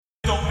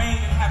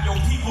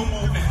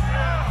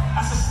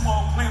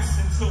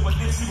understood what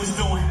Nipsey was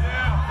doing.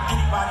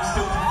 Anybody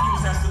still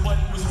confused as to what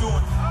he was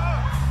doing?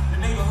 The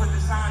neighborhood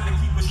designed to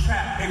keep us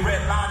trapped. They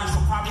redlined it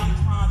for property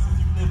crimes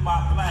if you live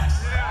by blacks.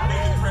 They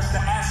depress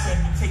the asset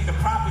and take the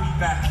property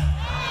back.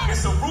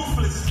 It's a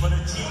ruthless but a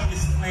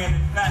genius plan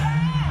in fact.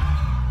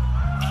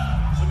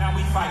 So now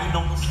we fighting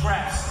over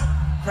scraps.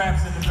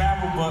 Crabs in the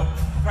barrel, but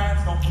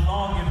crabs don't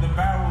belong in the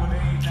barrel. They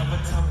ain't never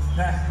tell us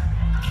that.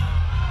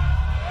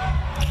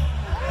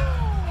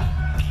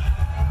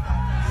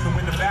 So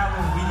in the barrel,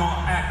 we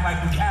gon' act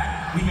like we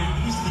act. We can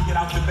easily get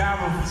out the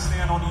barrel if we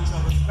stand on each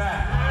other's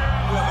back.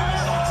 Whoever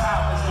gets on top,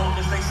 as long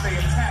as they stay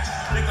attached,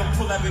 they can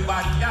pull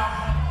everybody out.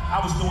 I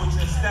was doing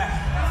just that.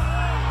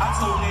 I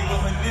told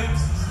neighborhood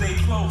niggas to stay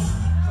close.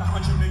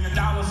 $100 million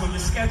on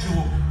your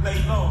schedule, lay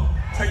low.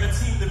 Tell your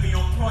team to be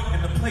on point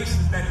in the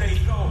places that they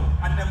go.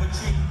 I never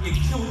change, get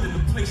killed in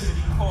the place that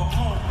he called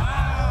home.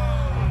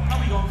 How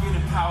we gonna get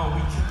in power?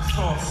 We keep the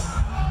source.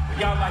 But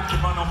y'all like to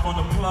run up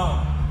on the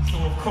plug, so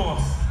of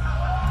course,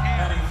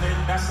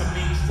 that's a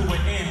means to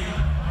an end.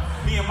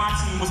 Me and my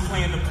team was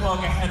playing the plug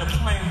and had a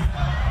plan.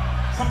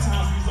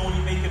 Sometimes we was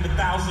only making $1,000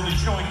 a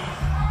joint.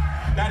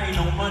 That ain't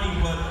no money,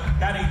 but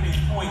that ain't the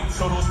point.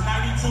 So those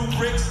 92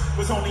 bricks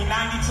was only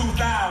 92,000.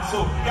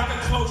 So y'all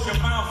can close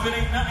your mouth, it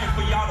ain't nothing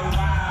for y'all to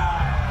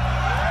ride.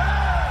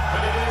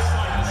 But it is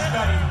something to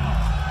study.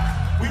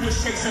 We was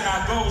chasing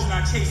our goals,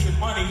 not chasing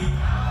money.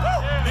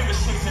 Niggas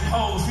chasing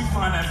hoes, we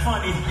find that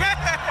funny.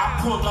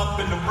 I pull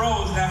up in the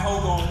rose, that hoe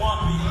gon'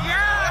 want me.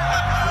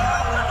 But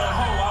I want a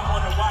hoe, I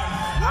want a wife.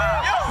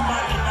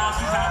 Somebody can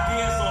bounce these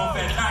ideas off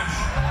at night.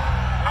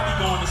 I be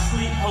going to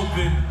sleep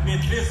hoping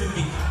men visit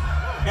me.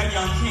 That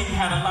young king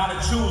had a lot of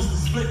jewels to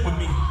split with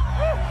me.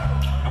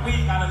 And we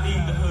ain't gotta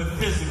leave the hood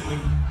physically,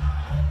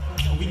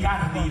 but we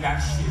gotta leave that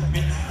shit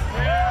mentally.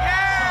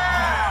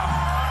 Somehow,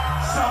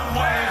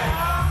 somewhere,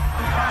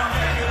 we gonna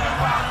make it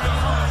up out the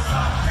hood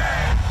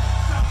someday.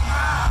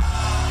 Somehow,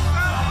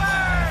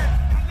 somewhere.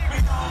 We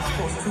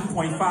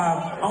gonna 2.5.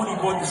 I only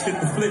bought the shit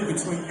to flip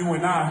between you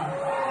and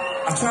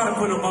I tried to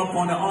put him up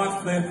on the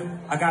arm flip.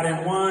 I got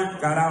in one,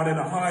 got out at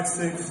a hard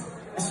 6.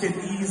 This shit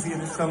easier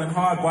than selling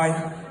hard white.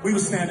 We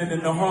was standing in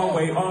the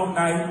hallway all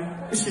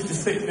night. This shit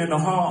just sitting in the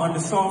hall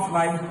under soft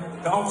light.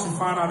 The auction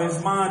found out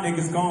his mind,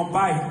 niggas gon'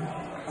 bite.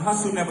 The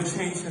hustle never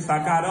changed since I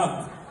got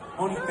up.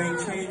 Only thing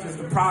changed is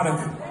the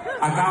product.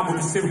 I gobbled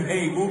the Series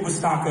A Uber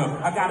stock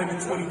up. I got it in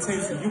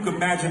 2010, so you can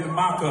imagine the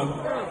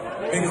mock-up.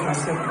 Niggas not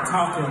simply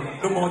talking.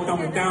 No more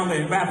dumbing down,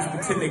 letting rappers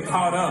pretend they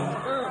caught up.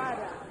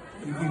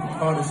 You people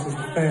caught us as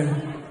the fan.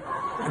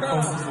 It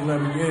cost us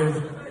 11 years,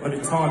 but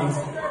it taught us.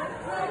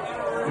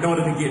 In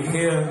order to get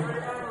here,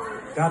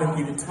 gotta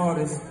be the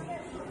tortoise.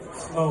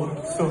 Slow,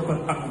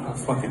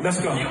 fuck it. Let's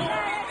go.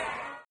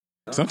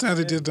 Sometimes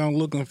it just don't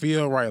look and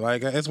feel right.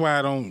 Like that's why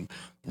I don't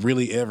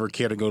really ever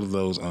care to go to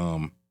those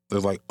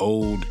like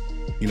old,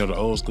 the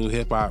old school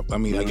hip hop. I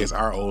mean, I guess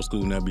our old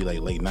school now be like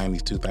late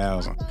 90s,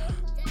 2000.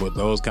 But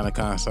those kind of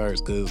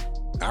concerts, cause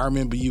I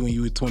remember you when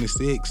you were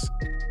 26.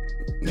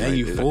 Now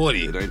you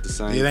 40. It ain't the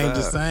same. It ain't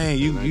the same.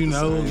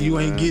 You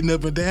ain't getting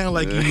up and down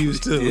like you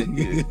used to.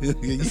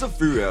 It's a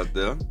few out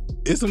there.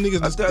 It's some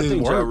niggas that still work. I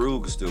think Ja Rule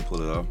can still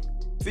pull it off.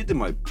 50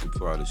 could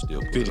probably still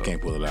pull it off. 50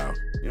 can't pull it out.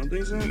 You don't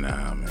think so?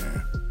 Nah,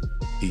 man.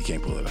 He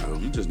can't pull it out.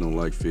 You just don't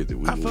like 50.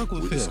 I fuck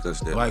with 50. We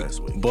discussed that like, last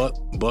week.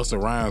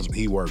 Busta Rhymes,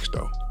 he works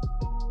though.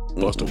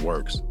 Busta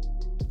works.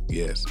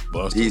 Yes,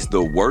 Busta. He's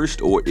the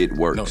worst or it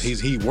works? No,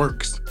 he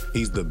works.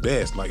 He's the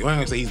best. Like, I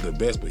don't say he's the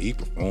best, but he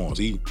performs.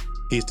 He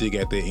still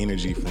got that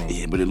energy from.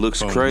 Yeah, but it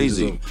looks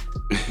crazy.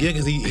 Yeah,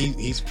 because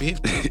he's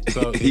 50.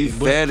 So he's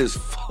fat as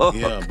fuck.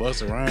 Yeah,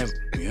 Busta Rhymes.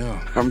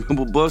 Yeah. I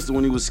remember Busta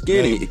when he was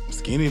skinny. Man,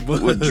 skinny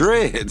Busta. With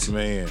dreads.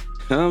 Man.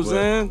 You know what I'm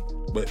saying?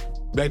 But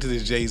back to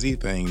this Jay-Z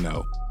thing,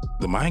 though.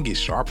 The mind gets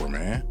sharper,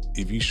 man.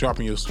 If you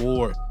sharpen your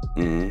sword,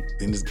 then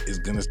it's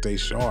going to stay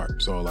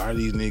sharp. So a lot of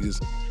these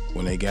niggas,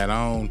 when they got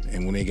on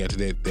and when they got to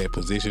that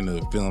position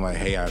of feeling like,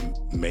 hey, I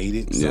made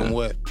it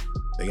somewhat,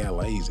 they got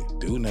lazy.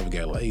 Dude never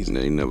got lazy.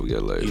 He never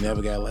got lazy. He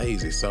never got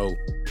lazy. So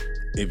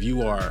if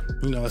you are,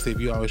 let's say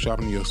if you always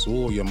sharpening your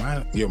sword, your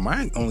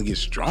mind only gets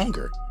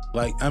stronger.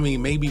 Like, I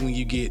mean, maybe when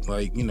you get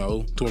like,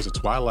 towards the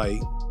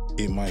twilight,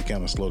 it might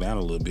kind of slow down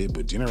a little bit,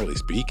 but generally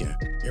speaking,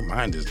 your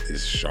mind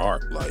is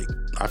sharp. Like,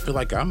 I feel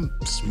like I'm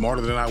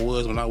smarter than I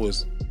was when I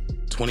was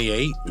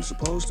 28. You're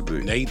supposed to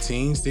be.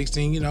 18,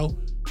 16,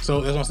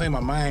 So that's what I'm saying. My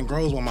mind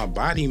grows while my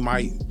body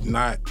might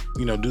not,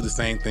 do the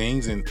same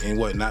things and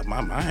whatnot. My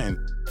mind,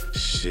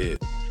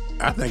 shit,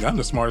 I think I'm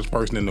the smartest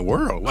person in the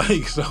world.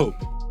 Like, so,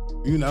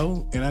 and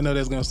I know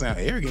that's going to sound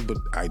arrogant, but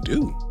I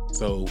do.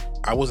 So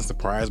I wasn't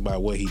surprised by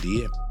what he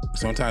did.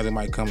 Sometimes it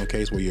might come a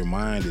case where your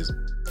mind is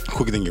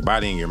quicker than your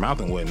body and your mouth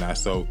and whatnot.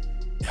 So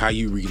how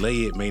you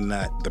relay it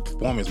the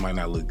performance might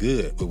not look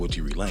good with what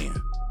you're relaying.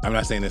 I'm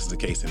not saying this is the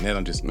case in that.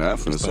 I'm just. Nah,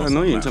 from the side.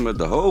 No, you ain't talking about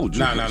the whole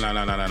joint. No.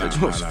 That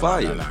was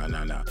fire.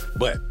 No.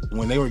 But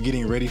when they were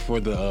getting ready for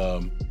the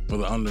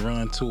On the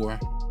Run tour,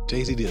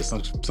 Jay-Z did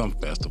some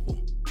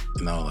festival,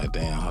 and I was like,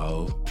 damn,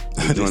 ho.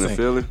 You joined in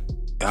Philly?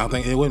 I don't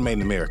think it wasn't made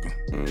in America.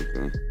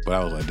 Okay. But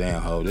I was like,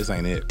 damn, ho, this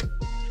ain't it.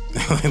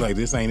 Like,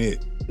 this ain't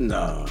it.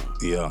 No.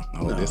 Yeah.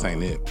 No, this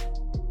ain't it.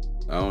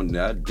 I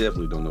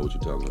definitely don't know what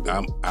you're talking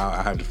about.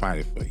 I have to find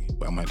it for you.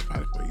 But I'm gonna have to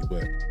find it for you.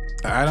 But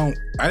I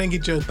didn't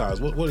get your thoughts.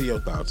 What are your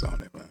thoughts on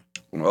it, man?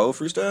 On the old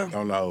freestyle?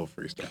 On the old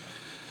freestyle.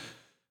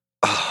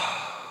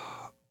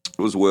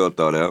 It was well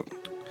thought out.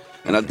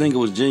 And I think it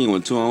was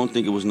genuine, too. I don't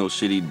think it was no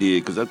shit he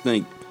did, because I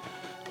think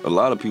a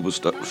lot of people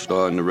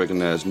starting to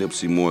recognize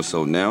Nipsey more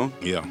so now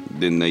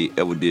than they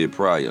ever did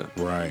prior.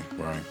 Right.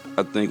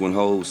 I think when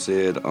Hov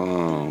said,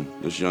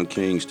 this young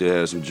king still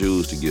has some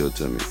Jews to give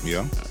to me.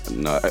 Yeah.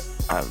 No,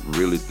 I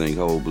really think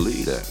Hov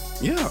believed that.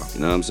 Yeah.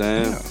 You know what I'm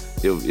saying?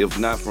 Yeah. If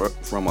not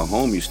from a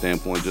homie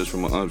standpoint, just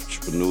from an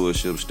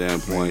entrepreneurship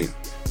standpoint,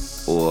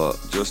 or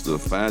just a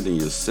finding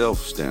yourself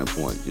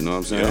standpoint, you know what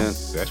I'm saying? Yeah,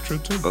 that's true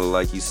too. But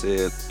like he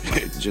said,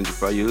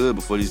 gentrify your hood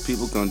before these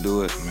people come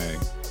do it. Man.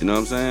 You know what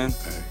I'm saying?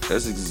 Hey.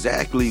 That's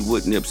exactly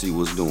what Nipsey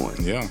was doing.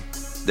 Yeah.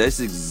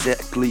 That's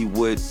exactly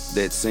what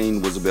that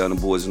scene was about in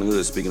Boys in the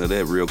Hood. Speaking of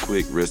that, real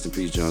quick, rest in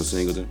peace, John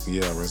Singleton.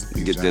 Yeah, rest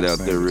in peace, Get that out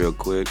there real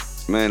quick.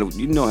 Man,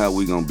 you know how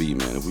we gonna be,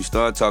 man. If we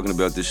start talking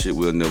about this shit,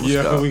 we'll never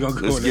stop. We gonna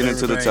go Let's get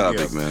into the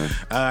topic, man.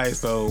 All right,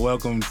 so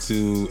welcome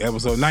to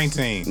episode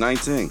 19.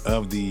 19.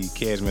 Of the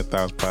Cashmere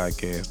Thoughts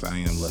podcast. I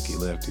am Lucky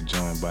Lefty,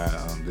 joined by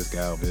this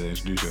guy over here.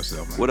 Introduce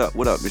yourself, man.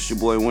 What up? It's your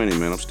boy Winnie,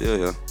 man. I'm still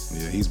here.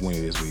 Yeah, he's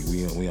winning this week.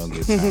 We don't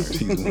get tired.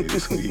 He's winning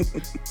this week.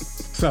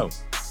 So,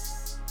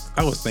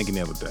 I was thinking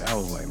the other day, I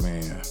was like,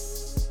 man,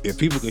 if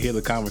people could hear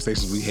the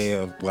conversations we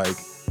have, like,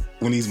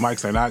 when these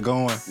mics are not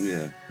going,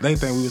 they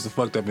think we was some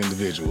fucked up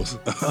individuals.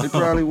 They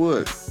probably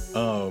would.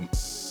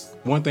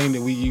 One thing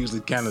that we usually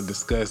kind of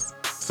discuss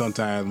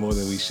sometimes more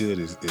than we should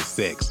is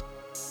sex.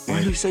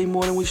 Why do you say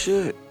more than we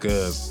should?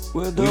 Because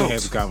we're adults. We don't have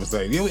adults. the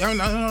conversation. Yeah,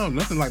 no,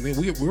 nothing like that.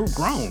 We're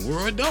grown.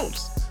 We're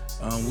adults.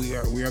 We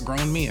are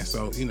grown men.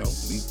 So, you know,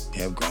 we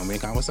have grown men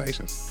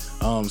conversations.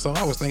 So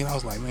I was thinking, I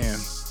was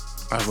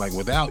like,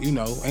 without, you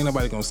know, ain't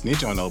nobody gonna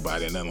snitch on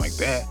nobody or nothing like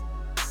that.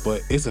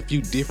 But it's a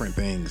few different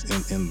things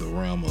in the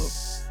realm of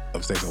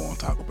sex I want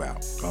to talk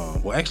about.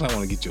 Well, actually, I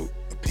want to get your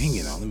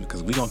opinion on it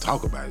because we're gonna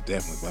talk about it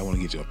definitely. But I want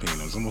to get your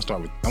opinion on it. So I'm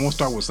gonna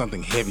start with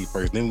something heavy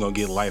first. Then we're gonna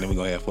get light and we're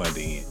gonna have fun at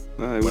the end.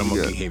 All right, but I'm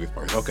gonna get heavy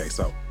first. Okay,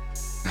 so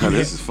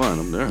this is fun.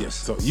 I'm nervous. Yes.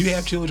 So you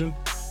have children.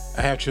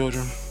 I have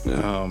children.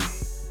 Yeah.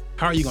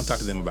 How are you gonna talk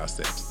to them about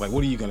sex? Like,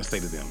 what are you gonna say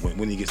to them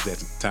when you get to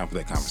that time for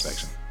that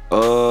conversation?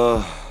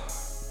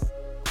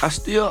 I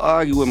still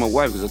argue with my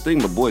wife because I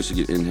think my boy should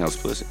get in-house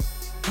pussy.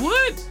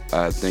 What?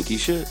 I think he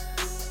should.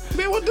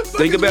 Man, what the fuck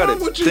Think is about wrong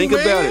it. with you, Think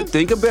man? about it.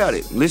 Think about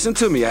it. Listen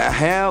to me. I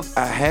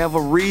have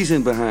a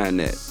reason behind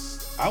that.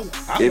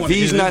 If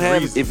he's not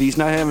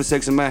having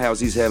sex in my house,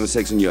 he's having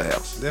sex in your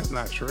house. That's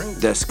not true.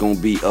 That's gonna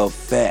be a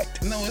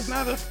fact. No, it's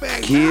not a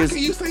fact. Kids, how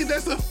can you say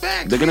that's a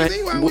fact? They're gonna.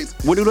 Man,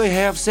 Where do they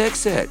have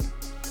sex at?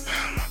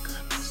 Oh my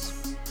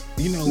goodness.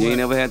 You know You what? ain't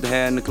never had to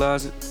have in the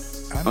closet,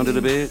 under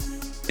the bed,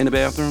 in the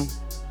bathroom,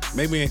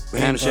 maybe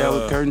behind the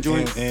shower curtain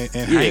joint, and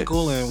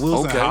Hankel and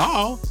Wilson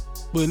Hall,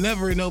 but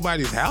never in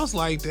nobody's house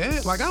like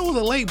that. Like, I was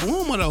a late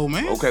bloomer though,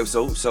 man. Okay,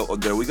 so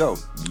there we go.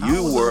 I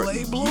was a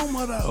late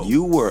bloomer though.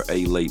 You were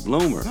a late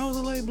bloomer. I was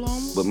a late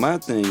bloomer. But my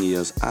thing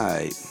is,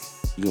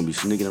 you're gonna be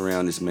sneaking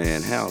around this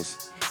man's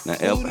house. Now,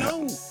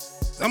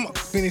 I'm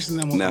finishing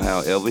them. Now,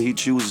 however he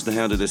chooses to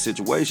handle the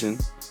situation,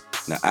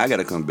 now I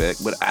gotta come back,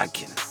 but I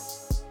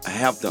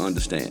have to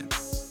understand.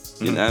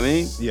 You know what I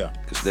mean? Yeah.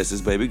 Because that's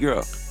his baby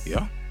girl.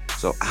 Yeah.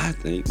 So I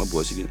think my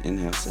boy should get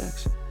in-house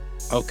sex.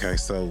 Okay,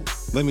 so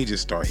let me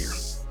just start here.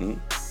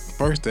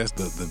 First, that's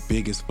the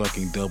biggest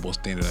fucking double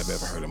standard I've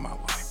ever heard in my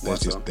life.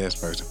 That's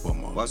first and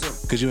foremost. Why so?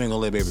 Because you ain't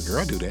gonna let baby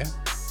girl do that.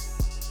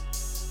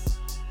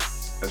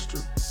 That's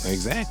true.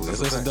 Exactly.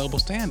 That's okay. a double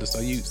standard. So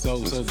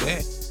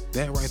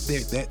that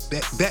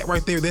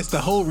right there, that's the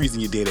whole reason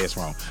you did ass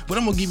wrong. But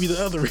I'm gonna give you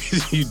the other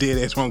reason you did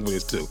ass wrong for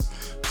this too.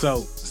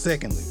 So,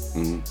 secondly,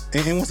 and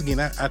once again,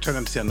 I try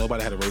not to tell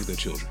nobody how to raise their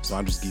children. So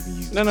I'm just giving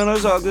you. No,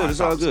 it's all good. It's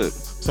all good.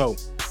 So,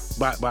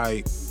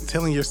 by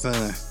telling your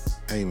son,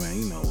 hey man,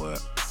 you know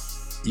what?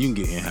 You can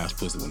get in-house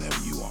pussy whenever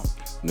you want.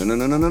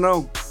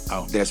 No.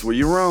 Oh. That's where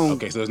you're wrong.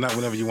 Okay, so it's not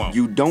whenever you want.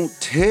 You don't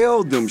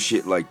tell them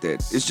shit like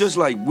that. It's just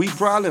like, we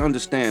probably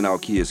understand our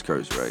kids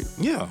curse, right?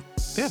 Yeah,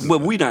 definitely. But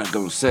we not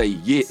gonna say,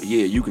 yeah,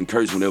 you can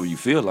curse whenever you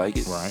feel like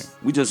it. Right.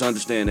 We just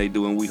understand they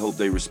do, and we hope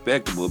they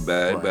respectable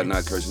by it, by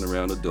not cursing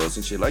around adults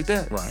and shit like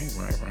that. Right.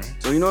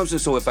 So you know what I'm saying?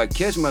 So if I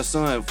catch my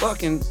son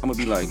fucking, I'm gonna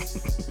be like,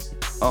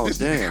 oh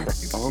damn.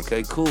 Oh,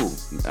 okay, cool.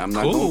 I'm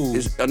not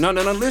gonna.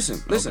 No. Listen.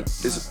 Okay.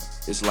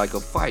 It's like a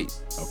fight.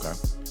 Okay.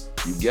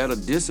 You gotta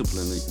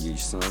discipline your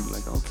son. Be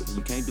like, okay,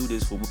 you can't do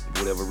this for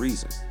whatever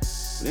reason.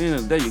 At the end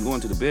of the day, you go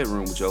into the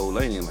bedroom with your old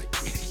lady and like,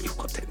 you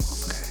whoop that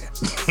motherfucker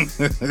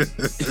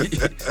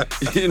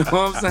ass. You know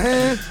what I'm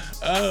saying?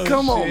 Oh,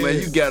 Come on, shit. man.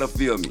 You gotta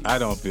feel me. I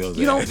don't feel that.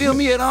 You don't feel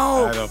me at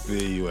all. I don't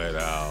feel you at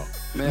all.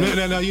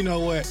 Man. No. You know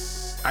what?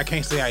 I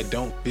can't say I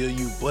don't feel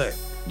you, but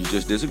You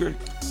just disagree?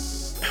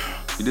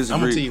 You disagree?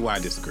 I'm gonna tell you why I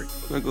disagree.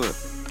 Okay, go ahead.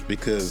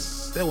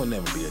 Because there will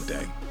never be a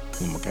day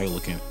when Michaela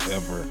can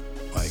ever,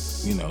 like,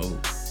 you know,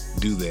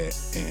 do that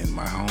in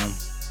my home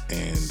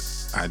and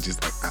I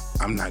just like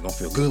I'm not gonna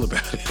feel good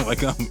about it.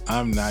 Like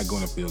I'm not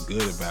gonna feel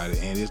good about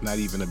it, and it's not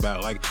even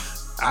about like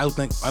I don't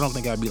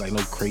think I'd be like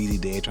no crazy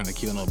dad trying to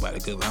kill nobody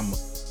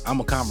because I'm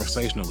a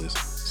conversationalist.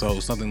 So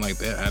something like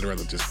that, I'd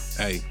rather just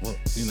hey, well,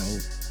 you know,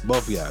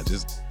 both of y'all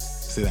just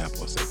sit down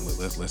for a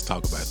second. Let's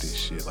talk about this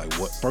shit. Like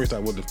what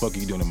the fuck are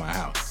you doing in my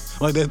house?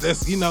 Like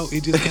that's you know,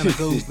 it just kind of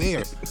goes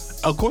there.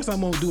 Of course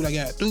I'm gonna do what I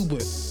gotta do,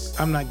 but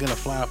I'm not gonna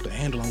fly off the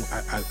handle.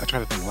 I try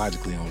to think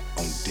logically on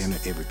damn near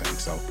everything.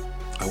 So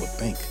I would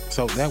think.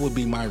 So that would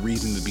be my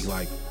reason to be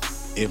like,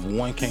 if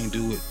one can't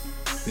do it,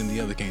 then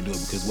the other can't do it.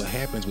 Because what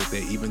happens with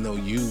that, even though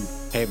you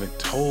haven't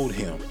told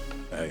him,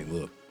 hey,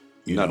 look,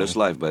 you know, that's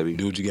life, baby.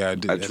 Do what you gotta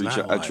do.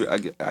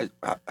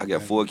 I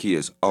got 4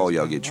 kids. All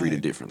y'all get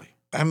treated differently.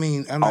 I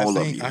mean, I'm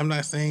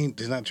not saying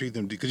to not treat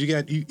them because you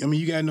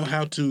gotta know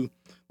how to.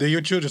 They're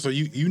your children, so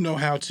you know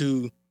how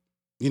to,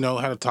 you know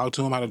how to talk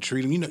to them, how to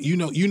treat them. You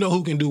know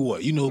who can do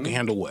what. You know who can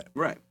handle what.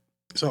 Right.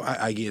 So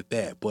I get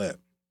that, but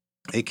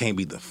it can't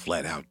be the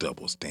flat out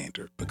double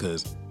standard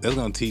because that's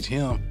gonna teach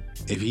him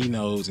if he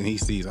knows and he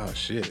sees, oh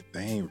shit,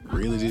 they ain't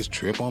really just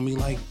trip on me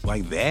like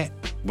that.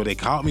 But they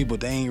caught me,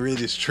 but they ain't really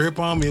just trip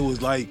on me. It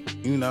was like,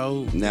 you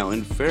know. Now,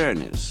 in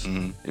fairness,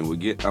 and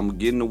I'm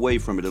getting away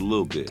from it a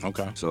little bit.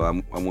 Okay. So I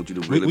want you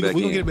to reel it back in.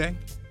 We gonna get it back.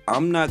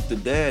 I'm not the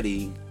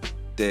daddy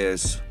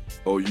that's,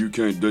 oh, you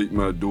can't date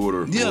my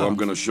daughter. Yeah. Or I'm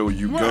gonna show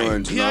you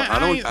guns. Yeah,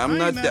 I'm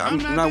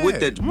not with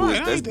that.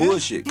 Right, that's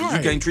bullshit. Right.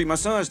 You can't treat my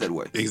sons that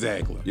way.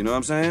 Exactly. You know what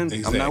I'm saying?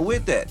 Exactly. I'm not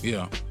with that.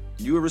 Yeah.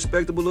 You a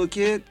respectable little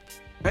kid.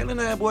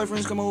 Caitlin had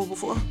boyfriends come over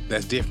before.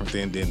 That's different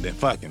than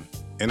fucking.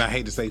 And I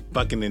hate to say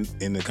fucking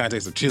in the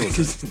context of children.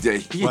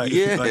 Like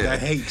I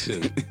hate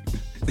to.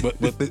 But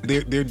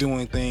they're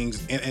doing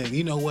things and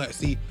you know what?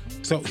 See,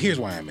 so here's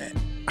where I'm at.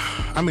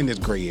 I'm in this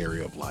gray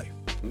area of life.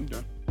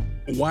 Okay.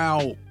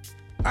 While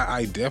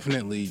I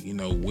definitely, you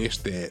know, wish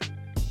that,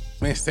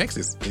 man, sex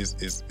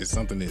is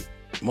something that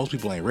most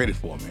people ain't ready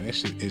for, man. That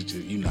shit is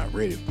just, you're not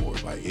ready for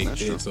it. Like,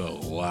 it's a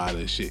lot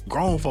of shit.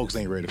 Grown folks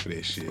ain't ready for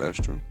that shit. That's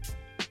true.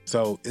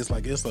 So, it's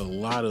like, it's a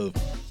lot of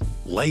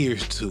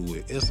layers to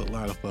it. It's a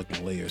lot of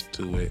fucking layers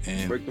to it.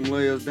 And break them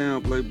layers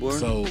down, Playboy.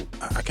 So,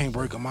 I can't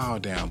break them all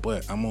down,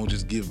 but I'm going to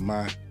just give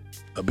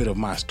a bit of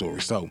my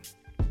story. So,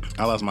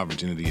 I lost my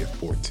virginity at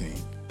 14.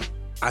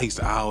 I used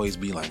to always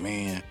be like,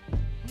 man,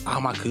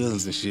 all my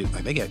cousins and shit,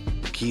 like, they got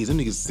kids. Them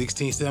niggas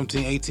 16,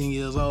 17, 18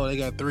 years old. They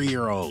got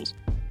 3-year-olds.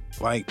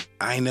 Like,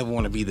 I ain't never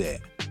want to be that.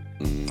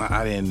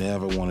 I didn't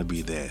never want to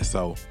be that.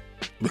 So,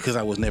 because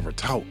I was never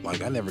taught.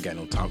 Like, I never got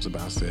no talks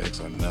about sex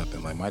or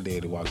nothing. Like, my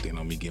daddy walked in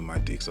on me getting my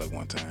dick sucked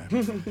one time.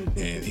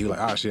 And he was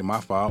like, oh, shit, my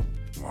fault.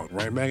 Walked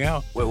right back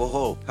out. Wait,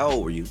 hold. How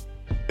old were you?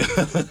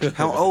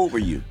 How old were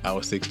you? I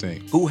was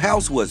 16. Whose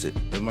house was it?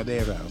 It was my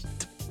dad's house.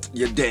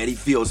 Your daddy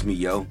feels me,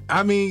 yo.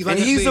 I mean, like,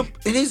 and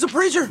he's a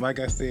preacher. Like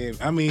I said,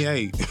 I mean,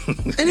 hey.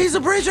 And he's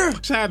a preacher.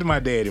 Shout out to my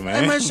daddy,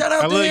 man. Hey, man, shout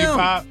out to him.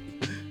 I love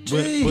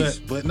you,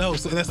 Pop. But no,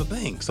 so that's the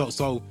thing.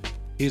 So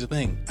here's the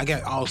thing. I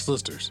got all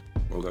sisters.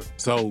 Okay.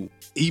 So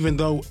even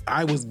though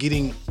I was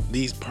getting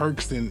these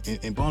perks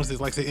and bonuses,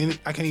 like I said, and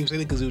I can't even say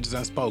that because it was just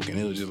unspoken.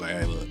 It was just like,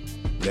 hey, look,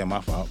 that's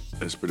my fault.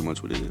 That's pretty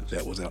much what it is.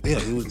 That was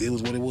it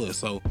was what it was.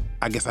 So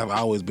I guess I've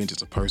always been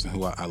just a person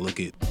who I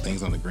look at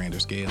things on a grander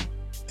scale.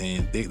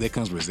 And there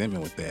comes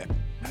resentment with that.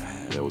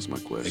 That was my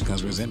question. There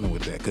comes resentment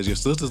with that. Because your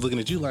sister's looking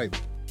at you like,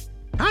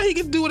 how he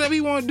can do whatever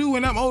he want to do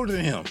when I'm older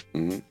than him?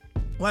 Mm-hmm.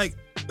 Like,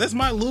 that's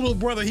my little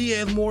brother. He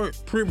has more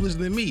privilege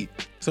than me.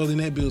 So then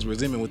that builds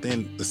resentment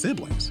within the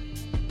siblings.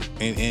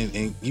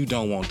 And you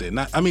don't want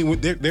that. I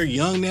mean, they're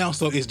young now,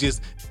 so it's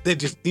just, they're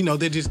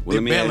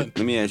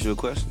let me ask you a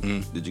question.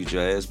 Mm-hmm. Did you get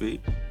your ass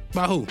beat?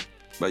 By who?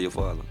 By your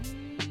father.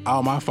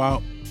 All my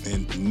fault.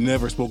 And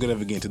never spoke it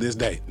up again to this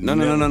day.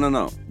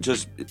 No.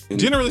 Just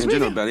generally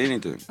speaking, about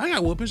anything. I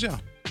got whoopings, y'all.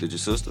 Did your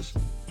sisters?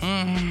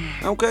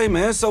 Okay,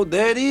 man. So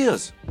that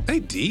is. They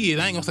did.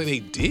 I ain't gonna say they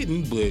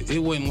didn't, but it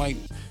wasn't like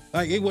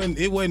it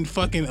wasn't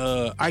fucking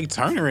Ike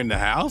Turner in the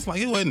house. Like,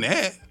 it wasn't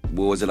that.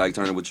 What was it like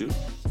Turner with you?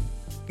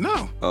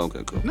 No. Oh,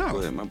 okay, cool. No. Go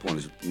ahead. My point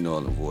is null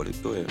and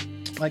voided. Go ahead.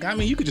 Like, I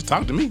mean, you could just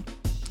talk to me.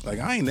 Like,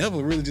 I ain't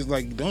never really just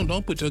like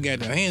don't put your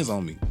goddamn hands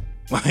on me.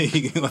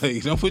 Like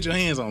don't put your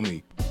hands on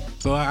me.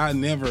 So I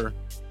never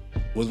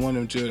was one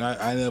of them children.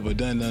 I never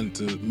done nothing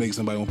to make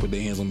somebody want to put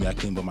their hands on me. I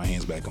couldn't put my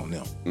hands back on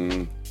them.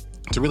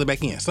 Mm-hmm. To reel it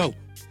back in. So,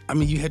 I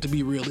mean, you have to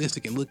be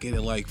realistic and look at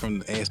it like from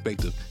the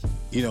aspect of,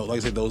 you know, like I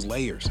said, those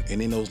layers. And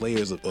then those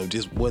layers of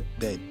just what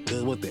that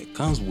does, what that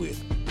comes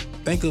with.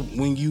 Think of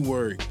when you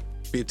were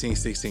 15,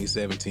 16,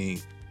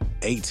 17,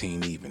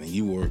 18 even, and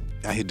you were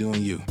out here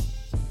doing you.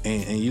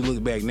 And you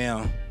look back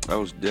now. I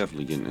was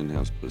definitely getting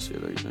in-house pussy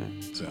at 18.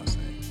 That's what I'm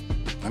saying.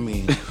 I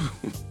mean,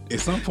 at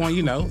some point,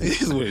 you know,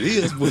 it is what it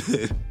is, but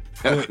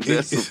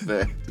that's a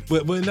fact.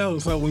 But no,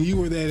 so when you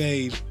were that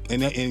age,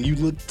 and you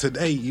look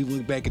today, you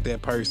look back at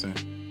that person,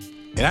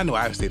 and I know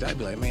I'd be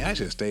like, man, I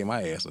should stay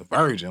my ass a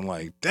virgin.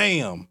 Like,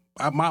 damn,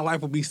 my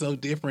life would be so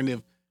different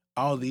if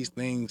all these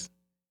things,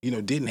 you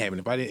know, didn't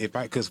happen.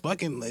 Because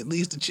fucking it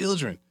leads to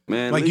children.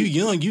 Man, like, you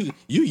young,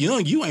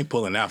 you ain't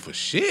pulling out for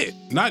shit.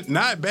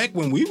 Not back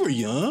when we were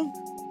young.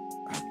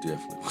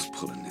 definitely was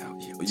pulling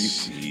out.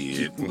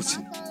 Shit.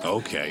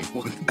 Okay.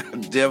 I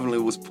definitely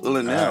was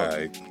pulling out.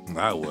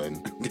 I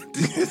wasn't.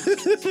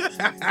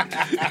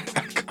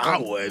 I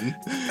wasn't.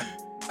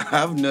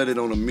 I've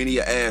nutted on a many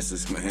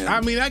asses, man.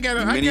 I mean, I got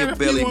a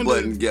belly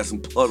button, got some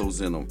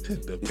puddles in them.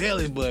 The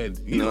belly button.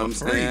 You know what I'm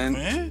saying?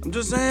 Man. I'm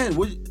just saying.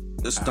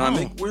 The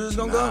stomach, where's it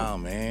gonna go? Nah,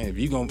 man.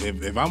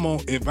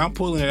 If I'm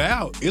pulling it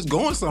out, it's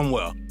going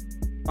somewhere.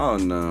 Oh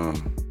no.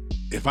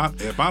 If I'm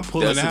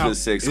pulling it out, that's a good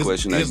sex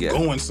question. It's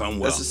going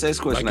somewhere. That's a sex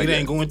question. Like it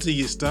ain't going to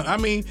your stomach. I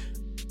mean,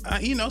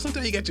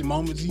 sometimes you got your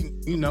moments.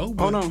 You know.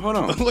 Hold on.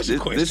 What's your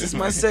question? This is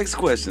my sex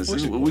question.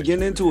 We're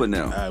getting into it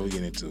now. All right, we're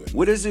getting into it.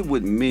 What is it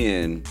with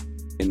men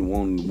and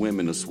wanting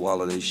women to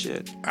swallow their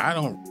shit?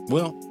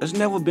 It's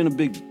never been a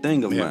big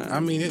thing of mine. I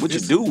mean, what you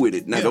do with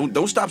it? Now,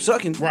 don't stop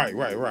sucking. Right.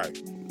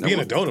 Now, be an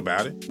adult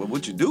about it. But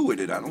what you do with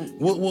it, I don't.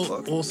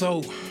 Well,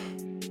 so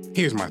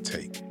here's my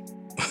take.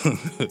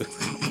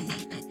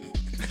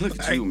 Look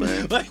at you,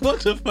 man. Like,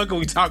 what the fuck are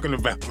we talking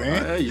about,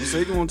 man? Hey, you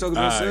say you want to talk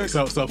about sex?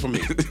 So for me,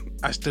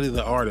 I study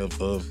the art of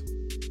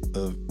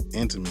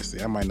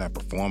intimacy. I might not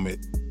perform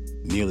it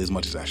nearly as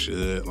much as I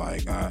should.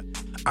 Like,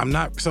 I'm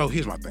not. So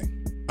here's my thing.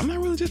 I'm not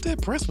really just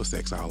that pressed with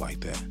sex all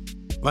like that.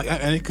 Like,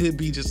 and it could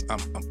be just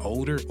I'm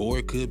older, or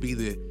it could be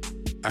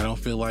that I don't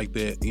feel like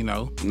that. You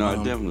know. No, I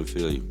definitely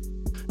feel you.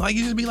 Like,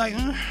 you just be like,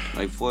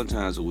 like 4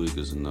 times a week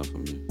is enough for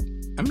me.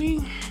 I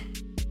mean,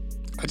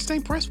 I just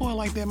ain't pressed for it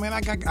like that, man.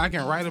 I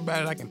can write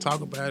about it. I can talk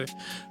about it.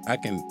 I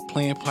can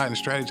plan, plot, and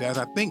strategize.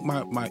 I think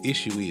my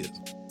issue is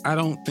I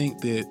don't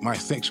think that my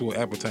sexual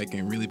appetite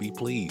can really be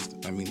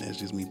pleased. I mean, that's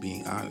just me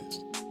being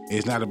honest.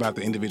 It's not about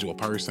the individual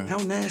person. How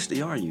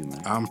nasty are you,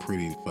 man? I'm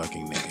pretty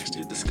fucking nasty.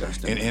 You're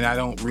disgusting. And I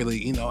don't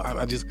really,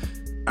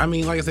 I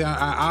mean, like I said,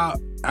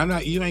 I'm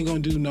not, you ain't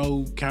gonna do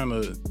no kind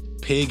of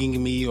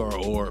pegging me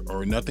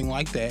or nothing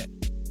like that.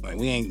 Like,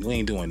 we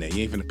ain't doing that.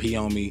 You ain't finna pee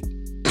on me.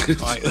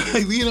 Like,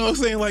 you know what I'm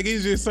saying? Like,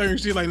 it's just certain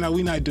shit. Like, no,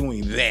 we not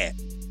doing that.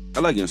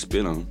 I like getting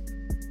spit on.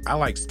 I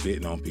like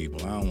spitting on people.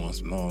 Don't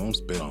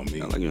spit on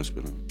me. I like getting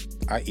spit on.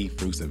 I eat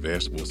fruits and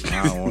vegetables, so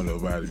I don't want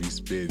nobody to be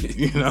spitting.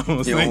 You know what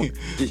I'm saying?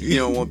 You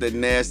don't want that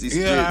nasty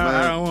spit, man.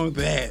 I don't want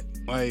that.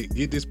 Like,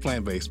 get this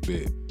plant-based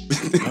spit.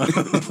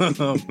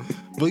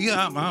 But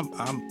yeah,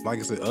 I'm like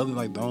I said, other than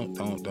like don't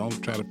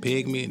try to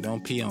peg me and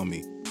don't pee on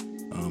me.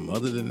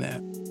 Other than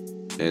that,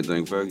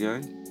 anything fair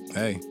game?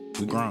 Hey,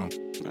 we grown.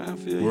 I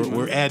feel you.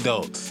 We're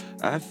adults.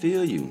 I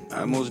feel you.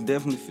 I most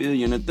definitely feel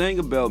you. And the thing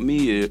about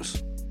me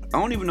is, I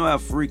don't even know how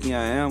freaky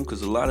I am,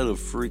 because a lot of the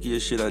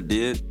freakiest shit I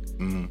did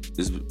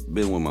has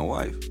been with my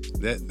wife.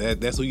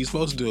 That's who you're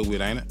supposed to do it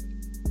with, ain't it?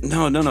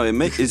 No.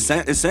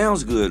 It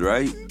sounds good,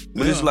 right?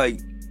 But it's like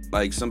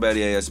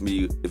somebody asked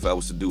me if I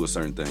was to do a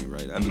certain thing,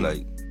 right? I'd be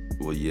like,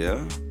 well,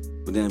 yeah.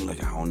 But then I'm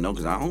like, I don't know,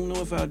 because I don't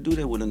know if I'd do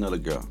that with another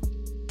girl.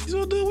 You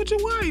gonna do it with your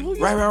wife?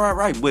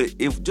 Right. But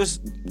if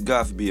just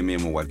God forbid me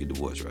and my wife get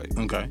divorced, right?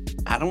 Okay.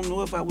 I don't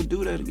know if I would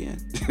do that again.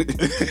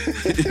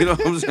 You know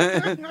what I'm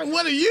saying?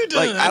 What are you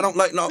doing? Like, I don't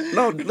like no.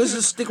 Let's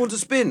just stick with the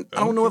spitting.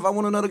 I don't know if I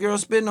want another girl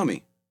spitting on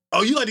me.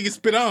 Oh, you like to get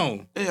spit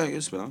on? Yeah, I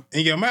get spit on.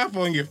 In your mouth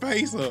or in your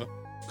face, or?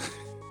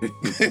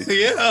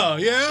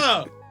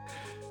 Yeah.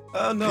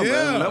 Oh no,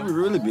 man. That would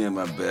really be in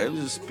my bag. It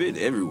was just spit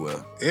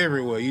everywhere.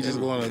 Everywhere. You just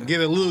want to get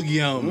a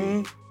loogie on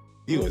me.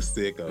 You was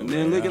sick of it. And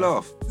then lick it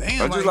off.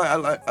 Damn.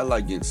 I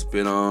like getting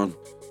spit on.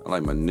 I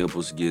like my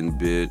nipples getting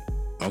bit.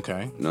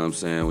 Okay. You know what I'm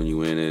saying? When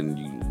you in it and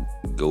you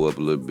go up a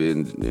little bit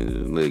and then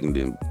the leg and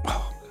then,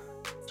 oh,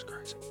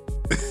 God,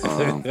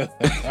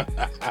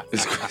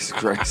 it's crazy. It's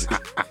crazy.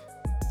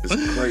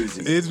 It's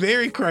crazy. It's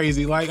very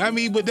crazy. Like, I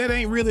mean, but that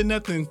ain't really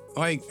nothing.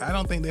 Like, I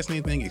don't think that's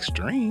anything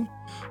extreme.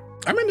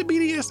 I'm into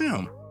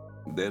BDSM.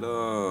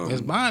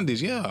 It's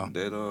bondage, yeah.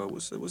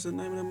 What's the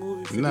name of that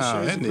movie?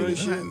 Nah,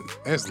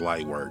 that's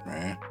light work,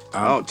 man.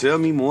 Tell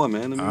me more,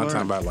 man. I'm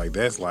talking about like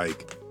that's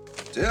like.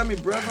 Tell me,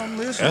 brother, I'm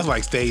listening. That's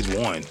like stage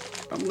 1.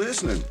 I'm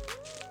listening.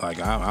 Like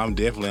I'm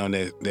definitely on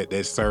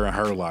that Sir and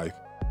Her life.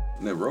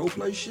 And that role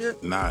play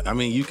shit? Nah, I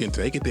mean you can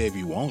take it there if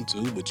you want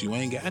to, but you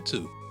ain't got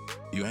to.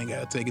 You ain't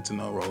got to take it to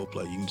no role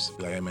play. You can just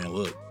be like, hey man,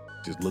 look,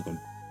 just look them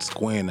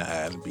square in the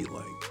eyes and be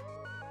like,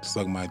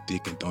 suck my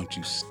dick and don't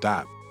you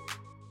stop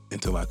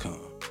until I come.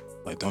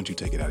 Like, don't you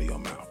take it out of your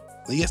mouth.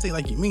 Like, you say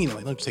like you mean it.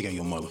 Like, don't you take it out of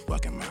your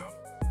motherfucking mouth.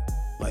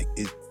 Like,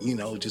 it,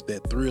 just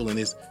that thrill, and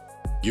it's,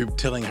 you're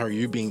telling her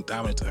you're being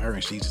dominant to her,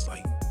 and she's just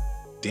like,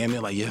 damn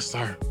it, like, yes,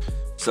 sir.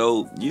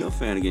 So, you're a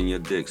fan of getting your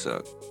dick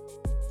sucked?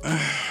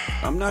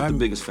 I'm not the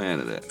biggest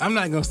fan of that. I'm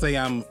not gonna say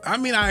I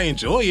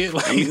enjoy it.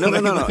 Like, no.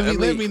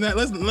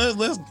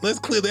 Let's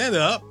clear that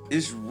up.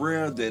 It's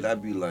rare that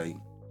I'd be like,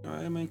 all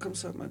right, man, come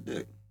suck my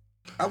dick.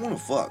 I want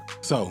to fuck.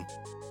 So,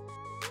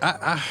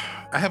 I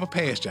have a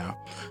past, y'all.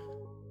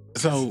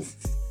 So,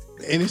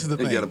 and this is the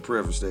thing. You got a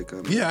preface that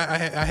coming. Yeah,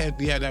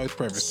 that was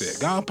preface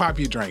that. Go on, pop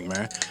your drink,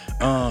 man.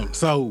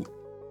 So,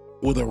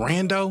 with a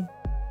rando,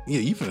 yeah,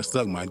 you finna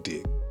suck my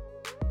dick.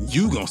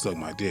 You gonna suck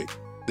my dick.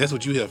 That's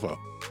what you here for.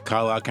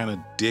 Call out kind of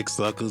dick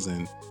suckers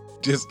and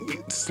just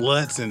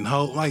sluts and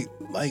hoe. Like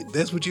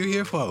that's what you're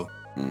here for.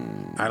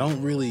 I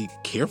don't really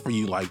care for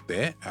you like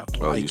that. I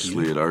don't like you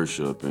slid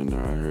Ursha up in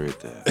there. I heard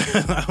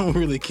that. I don't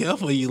really care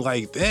for you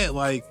like that.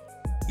 Like,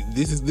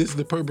 this is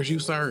the purpose you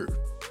serve.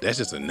 That's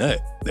just a nut.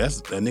 That's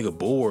a nigga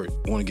bored,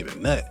 want to get a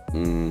nut.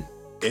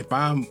 If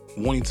I'm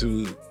wanting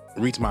to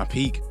reach my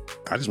peak,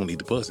 I just want to eat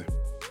the pussy.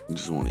 You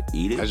just want to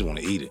eat it? I just want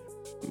to eat it.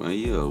 Man,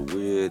 you a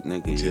weird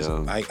nigga, just,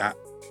 yo. Like,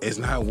 it's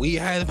not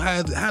weird.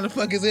 How the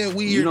fuck is that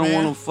weird, You don't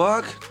man? want to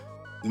fuck?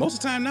 Most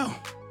of the time, no.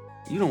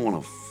 You don't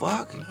want to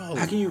fuck? No.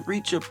 How can you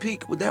reach your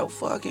peak without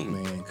fucking?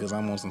 Man, because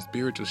I'm on some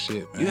spiritual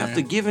shit, man. You have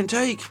to give and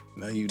take.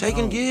 No, you take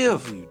don't. and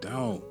give. No, you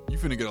don't. You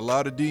finna get a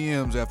lot of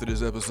DMs after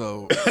this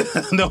episode.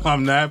 No,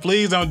 I'm not.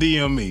 Please don't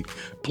DM me.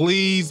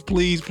 Please,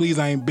 please, please.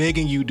 I am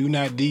begging you. Do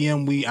not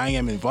DM me. I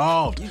am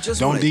involved. You just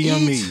don't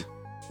DM eat. me.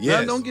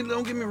 Yes. Now, don't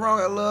get me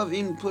wrong. I love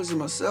eating pussy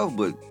myself,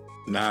 but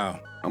nah,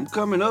 I'm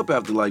coming up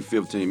after like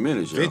 15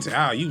 minutes. 15.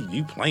 Oh,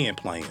 you playing.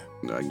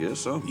 I guess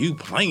so. You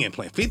playing.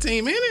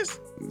 15 minutes?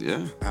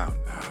 Yeah. Oh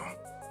no.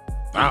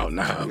 Oh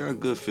no. I got a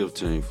good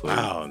 15 for you.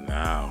 Oh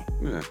no.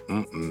 Yeah.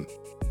 You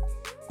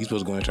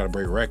supposed to go and try to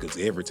break records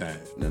every time.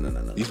 No.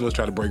 You supposed to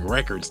try to break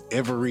records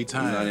every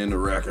time. I'm not into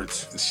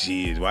records.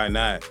 Shit, why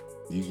not?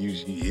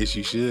 Yes,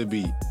 you should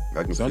be.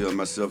 I can feel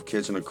myself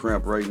catching a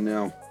cramp right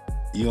now.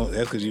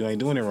 That's because you ain't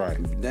doing it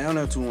right. Been down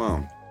there too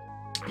long.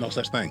 No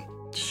such thing.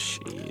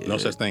 Shit. No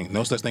such thing.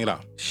 No such thing at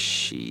all.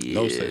 Shit.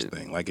 No such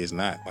thing. Like, it's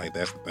not. Like,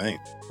 that's the thing.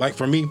 Like,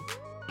 for me,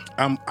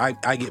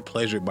 I get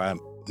pleasure by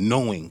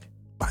knowing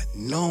that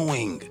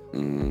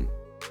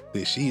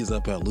she is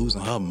up there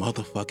losing her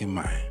motherfucking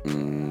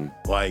mind.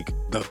 Like,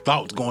 the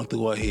thoughts going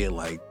through her head,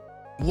 like,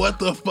 what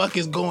the fuck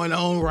is going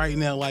on right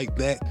now? Like,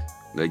 that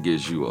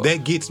gets you up.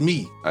 That gets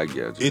me. I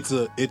get you.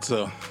 It's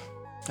a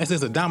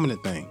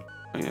dominant thing.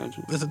 I got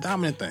you. It's a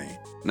dominant thing.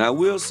 Now, I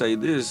will say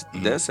this.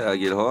 That's how I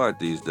get hard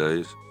these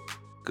days.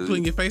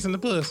 Putting your face in the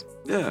puss.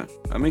 Yeah.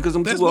 I mean, because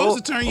I'm That's too old.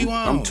 supposed to turn you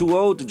on. I'm too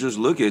old to just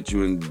look at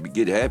you and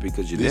get happy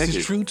because you're naked. This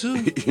is true,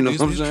 too. You know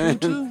what I'm saying?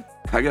 True too.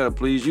 I got to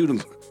please you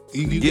to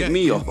get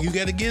me off. You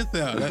got to get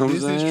there. You know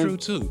This is true,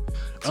 too.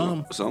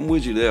 So I'm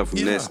with you there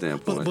from that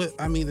standpoint. But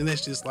I mean, and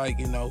that's just like,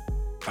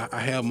 I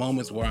have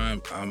moments where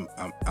I'm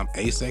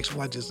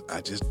asexual. I just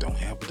don't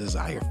have a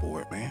desire for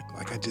it, man.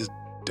 Like, I just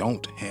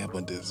don't have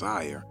a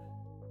desire.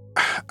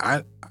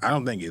 I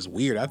don't think it's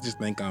weird. I just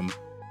think I'm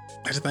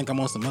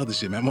on some other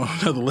shit, man. I'm on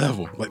another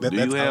level. Like that.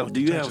 Do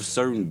you have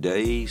certain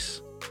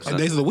days? Like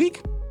days of the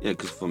week? Yeah,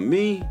 because for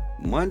me,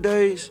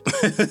 Mondays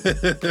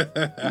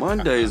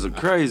are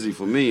crazy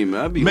for me,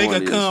 man. I be Make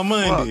her come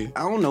Monday.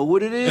 I don't know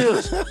what it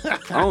is.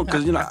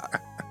 Because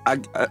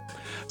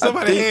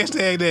somebody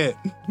hashtag that.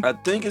 I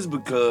think it's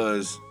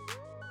because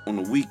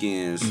on the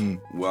weekends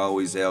we're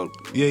always out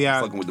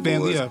fucking with the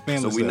boys.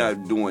 So we're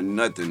not doing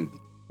nothing,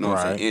 what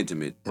I'm saying,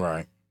 intimate.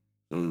 Right.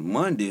 So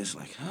Monday it's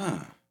like,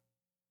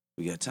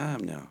 we got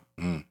time now.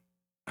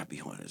 I be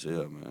hard as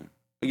hell, man.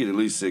 I get at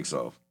least 6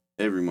 off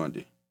every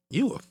Monday.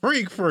 You a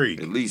freak.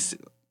 At least,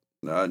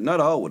 not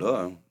all with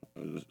her.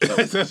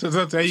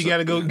 Sometimes you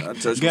gotta go. I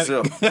touch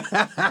myself.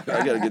 I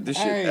gotta get this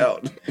shit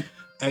out.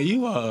 Hey,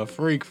 you are a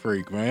freak,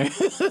 man.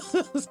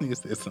 This nigga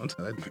said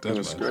sometimes I touch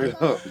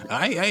myself.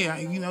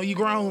 Hey, you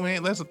grown,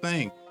 man. That's the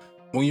thing.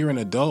 When you're an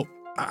adult,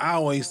 I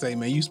always say,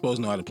 man, you supposed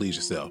to know how to please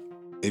yourself.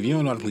 If you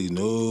don't know how to please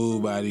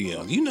nobody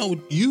else, you know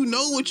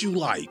what you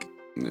like.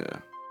 Yeah.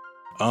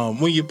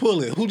 When you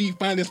pull it, who do you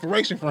find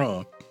inspiration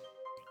from?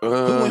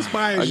 Who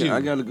inspires you?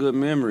 I got a good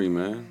memory,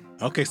 man.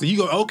 Okay, so you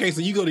go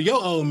to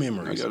your old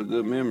memories. I got a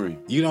good memory.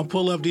 You don't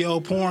pull up the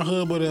old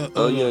Pornhub or the.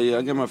 Oh yeah.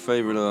 I got my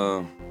favorite.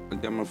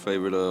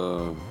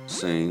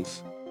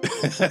 Scenes.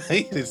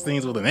 It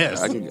scenes with an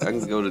S. I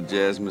can go to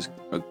Jasmine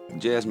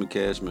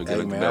Cashmere.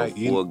 Got about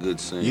 4 good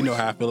scenes. You know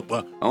how I feel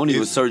about. I don't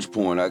even search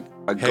porn. I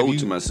go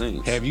to my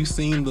scenes. Have you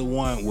seen the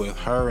one with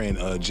her and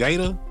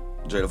Jada?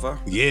 Jada Farr?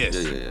 Yes.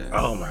 Yeah.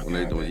 Oh my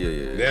god.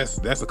 Yeah.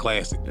 That's a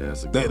classic. Yeah,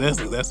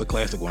 that's a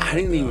classic one. I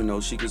didn't even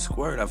know she could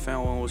squirt. I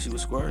found one where she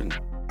was squirting.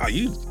 Oh,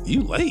 you late?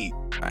 You late.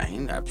 I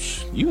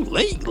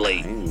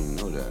didn't even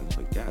know that.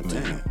 Like,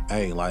 goddamn.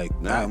 Hey, like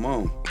now I'm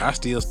on. I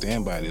still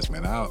stand by this,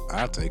 man.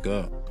 I'll take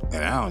up,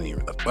 and I don't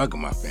even fuck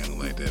with my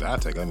family like that. I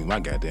take up my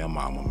goddamn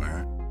mama,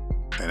 man.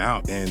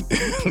 And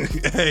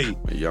hey,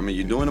 I mean,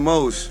 you're doing the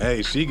most.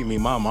 Hey, she can be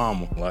my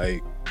mama,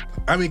 like.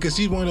 I mean, because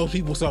she's one of those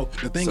people. So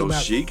the thing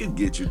about she could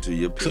get you to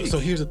your peak. So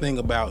here's the thing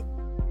about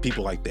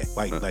people like that,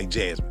 like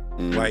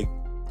Jasmine. Like,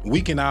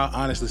 we can all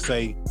honestly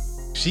say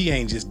she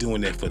ain't just doing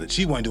that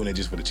she wasn't doing it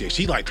just for the check.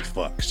 She like to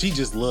fuck. She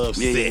just loves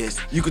sex.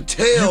 You could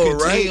tell,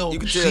 right? You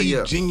could tell.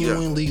 She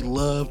genuinely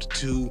loved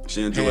to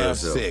have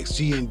sex.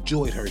 She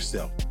enjoyed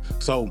herself.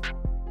 So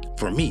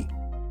for me,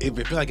 if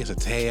it feel like it's a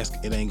task,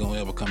 it ain't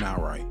gonna ever come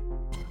out right.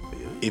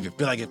 If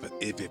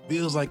it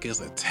feels like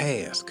it's a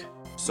task.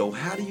 So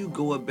how do you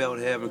go about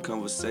having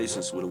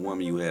conversations with a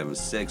woman you having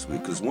sex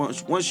with? Because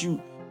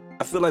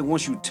I feel like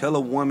once you tell a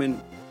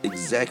woman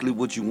exactly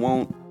what you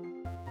want,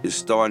 it's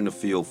starting to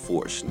feel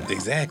forced now.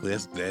 Exactly.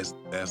 That's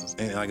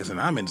and like I said,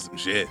 I'm into some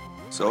shit.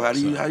 So how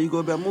do you go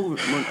about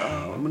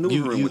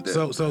maneuvering with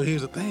that? So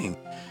here's the thing.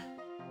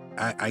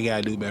 I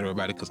gotta do better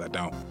about it because I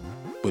don't.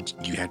 But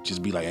you have to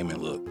just be like, hey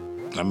man, look,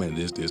 I'm in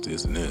this,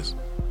 and this.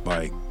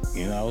 Like,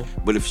 you know.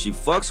 But if she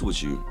fucks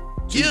with you,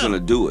 she's gonna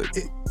do it.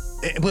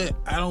 But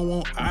I don't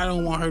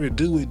want her to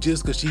do it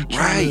just because she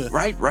trying to.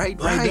 Right.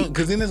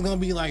 Because then it's gonna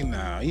be like,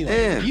 nah, you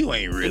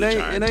ain't really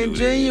trying to do it ain't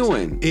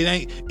genuine.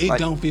 It like,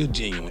 don't feel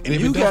genuine. And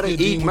if you it don't gotta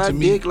feel eat my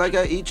dick like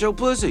I eat your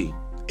pussy.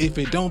 If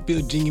it don't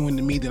feel genuine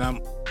to me, then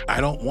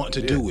I don't want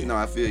to do it. No,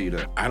 I feel you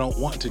there. I don't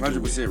want to do it.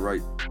 100%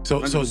 right. So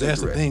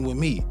that's the thing with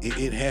me.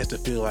 It has to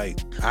feel like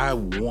I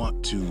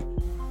want to.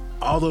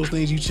 All those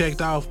things you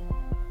checked off,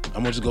 I'm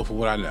gonna just go for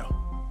what I know.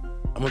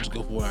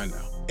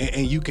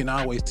 And you can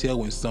always tell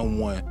when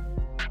someone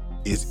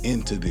is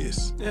into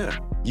this. Yeah.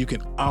 You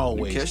can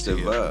always catch tell.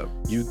 the vibe.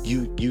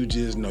 You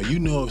just know. You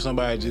know if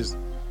somebody just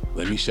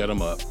let me shut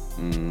them up.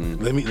 Mm-hmm.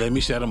 Let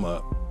me shut them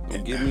up.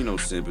 Don't give me no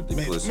sympathy,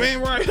 pussy.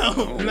 Man, right?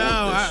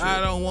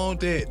 I don't want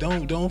that.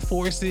 Don't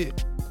force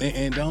it,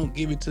 and don't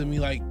give it to me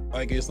like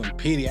it's some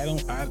pity.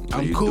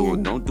 I'm cool.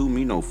 Don't do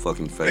me no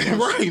fucking favors.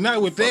 Right?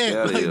 Not with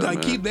that.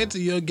 Like keep that to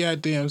your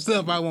goddamn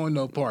self. I want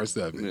no parts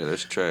of it. Yeah,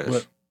 that's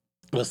trash.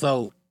 But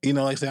so like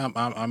I say,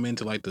 I'm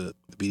into like the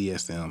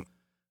BDSM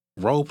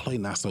role play,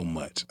 not so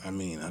much. I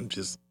mean,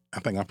 I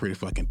think I'm pretty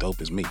fucking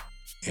dope as me.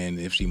 And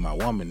if she my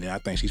woman, then I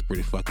think she's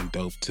pretty fucking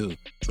dope too.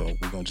 So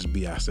we're gonna just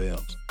be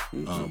ourselves.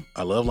 Mm-hmm.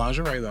 I love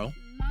lingerie though.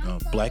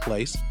 Black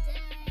lace.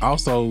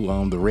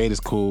 Also, the red is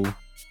cool.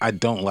 I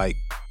don't like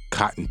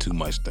cotton too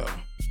much though.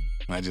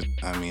 I'm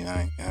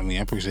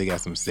pretty sure they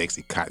got some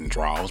sexy cotton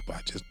draws, but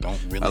I just don't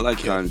really. I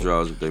like cotton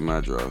draws if they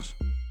my draws.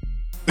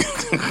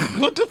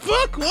 What the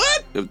fuck?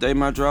 What? If they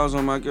my draws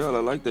on my girl, I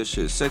like that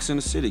shit. Sex in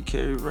the City,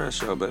 Carrie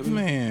Bradshaw, baby.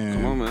 Man,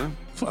 come on, man.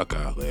 Fuck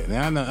all that.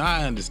 Now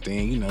I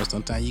understand. You know,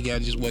 sometimes you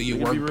gotta just wear your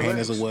work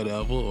panties or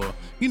whatever, or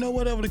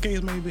whatever the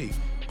case may be.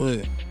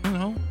 But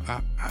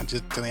I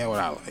just tell you what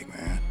I like,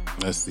 man.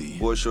 Let's see.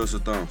 Boy shorts or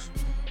thongs?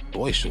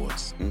 Boy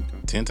shorts. Okay.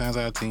 10 times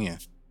out of 10.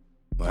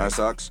 Like, high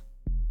socks?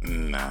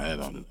 Nah, that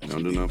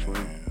don't do nothing for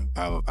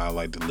you. I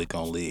like to lick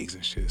on legs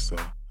and shit, so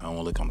I don't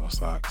want to lick on no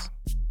socks.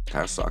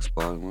 High socks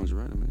part of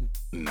lingerie, man.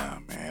 Nah,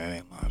 man, that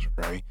ain't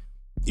lingerie.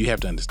 You have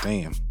to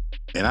understand,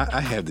 and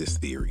I have this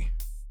theory.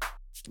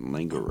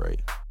 Lingerie.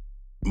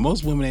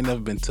 Most women ain't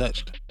never been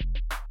touched.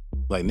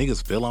 Like,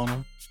 niggas feel on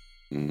them.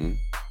 Mm-hmm.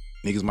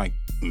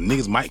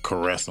 Niggas might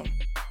caress them,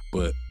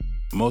 but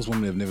most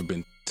women have never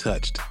been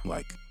touched.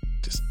 Like,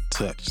 just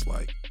touched,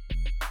 like,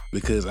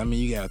 because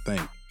you gotta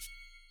think.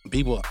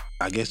 People,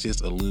 I guess,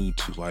 just allude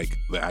to like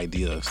the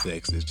idea of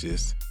sex. It's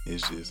just.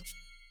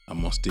 I'm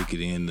gonna stick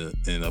it in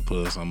a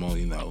puss. I'm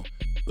gonna,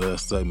 let her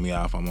suck me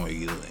off. I'm gonna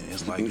eat it. And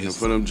it's like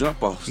for them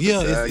jump offs.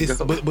 Yeah,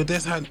 but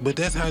that's how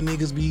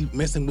niggas be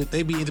messing with.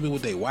 They be intimate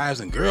with their wives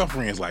and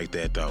girlfriends like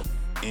that though.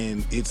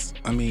 And it's,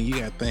 you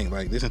gotta think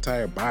like this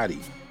entire body,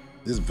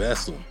 this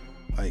vessel,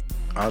 like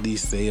all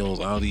these cells,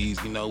 all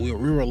these,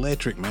 we're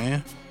electric,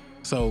 man.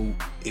 So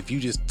if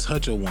you just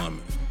touch a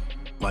woman,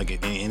 like,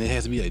 and it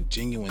has to be a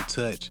genuine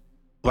touch.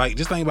 Like,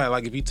 just think about it.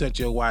 Like if you touch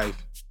your wife.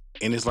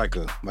 And it's like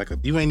a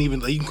you ain't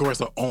even, you can caress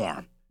her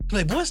arm.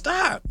 You're like, boy,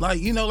 stop.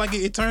 Like, like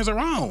it turns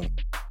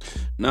around.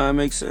 No, it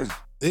makes sense.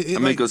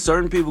 Because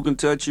certain people can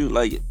touch you.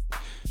 Like,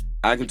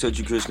 I can touch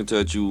you, Chris can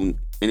touch you,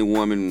 any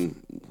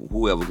woman,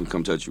 whoever can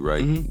come touch you,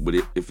 right? Mm-hmm. But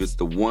if it's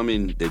the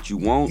woman that you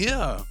want,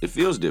 it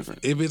feels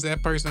different. If it's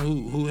that person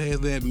who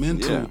has that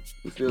mental,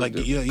 it feels like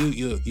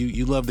different.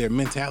 you love their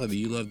mentality,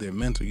 you love their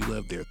mental, you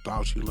love their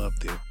thoughts, you love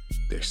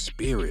their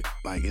spirit.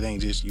 Like, it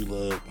ain't just you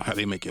love how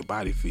they make your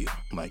body feel.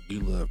 Like,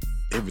 you love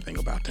everything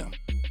about them.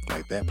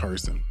 Like, that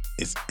person,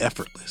 it's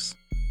effortless.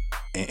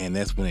 And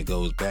that's when it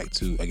goes back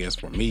to, I guess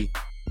for me,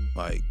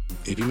 like,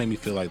 if you make me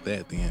feel like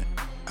that, then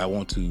I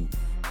want to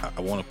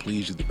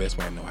please you the best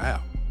way I know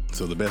how.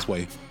 So the best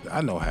way that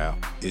I know how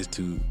is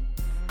to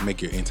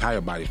make your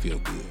entire body feel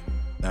good,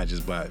 not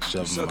just by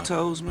shoving suck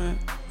toes, man.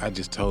 I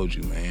just told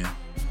you, man.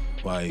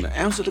 Like, now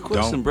answer the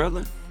question,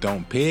 brother.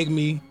 Don't peg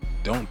me.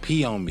 Don't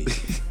pee on me.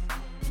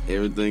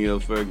 Everything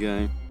else fair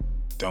game.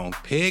 Don't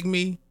peg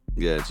me.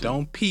 Gotcha.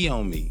 Don't pee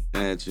on me.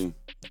 Gotcha.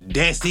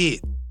 That's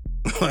it.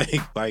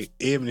 like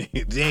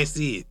everything. That's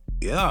it.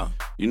 Yeah.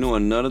 You know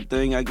another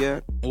thing I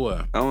got?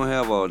 What? I don't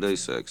have all day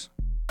sex.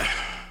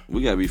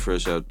 We gotta be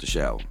fresh out the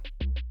shower.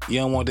 You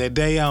don't want that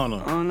day on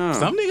them. Oh no.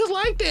 Some niggas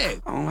like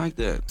that. I don't like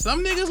that.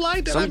 Some niggas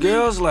like that. Some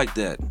girls like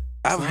that.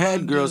 I've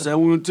had girls say, I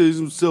want to take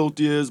some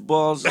salty ass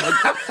balls. Like,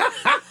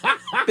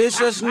 bitch,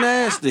 that's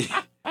nasty.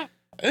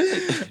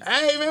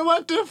 Hey, man,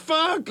 what the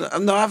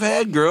fuck? No, I've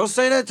had girls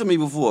say that to me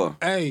before.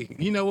 Hey,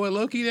 you know what,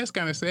 low-key, that's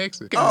kind of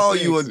sexy.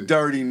 You a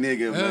dirty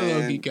nigga,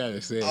 man. Low-key kind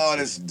of sexy. Oh,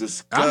 that's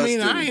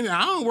disgusting.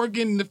 I don't work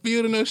in the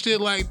field or no shit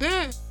like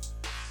that.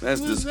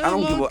 That's just, I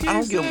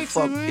don't give a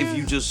fuck if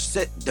you just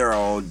sit there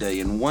all day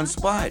in one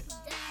spot.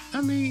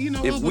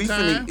 If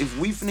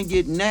we finna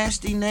get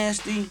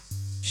nasty,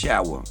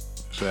 shower.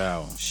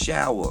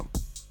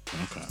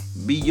 Okay.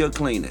 Be your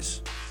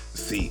cleanest.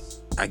 See,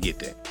 I get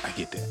that.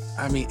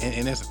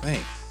 And that's the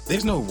thing.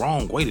 There's no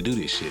wrong way to do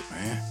this shit,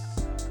 man.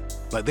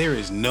 Like there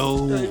is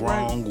no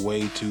wrong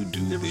way to do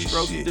different this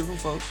strokes shit. for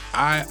different folks.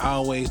 I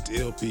always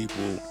tell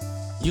people,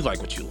 you like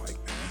what you like,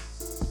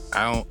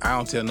 man. I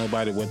don't tell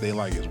nobody what they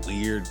like is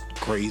weird,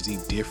 crazy,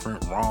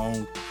 different,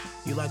 wrong.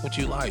 You like what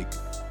you like.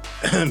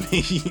 I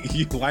mean,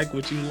 you like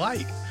what you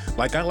like.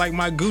 Like I like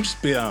my Gooch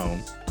spit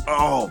on.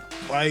 Oh,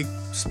 like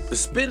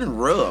spit and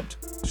rubbed.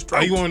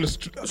 Are you on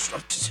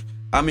the?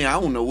 I mean, I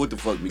don't know what the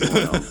fuck be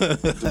going on.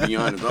 To be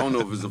honest, I don't know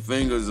if it's a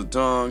finger, it's a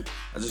tongue.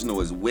 I just know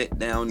it's wet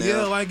down there.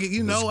 Yeah, like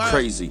you know, it's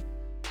crazy.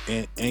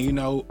 And you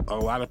know, a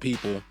lot of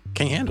people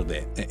can't handle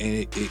that, and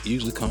it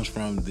usually comes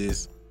from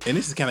this. And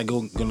this is kind of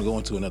going to go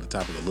into another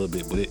topic a little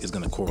bit, but it's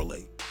going to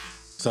correlate.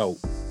 So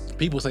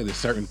people say that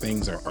certain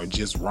things are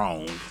just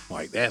wrong.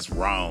 Like that's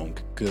wrong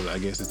because I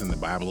guess it's in the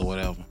Bible or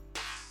whatever.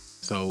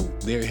 So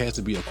there has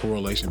to be a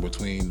correlation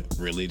between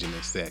religion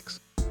and sex.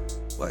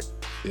 Like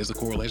there's a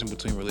correlation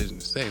between religion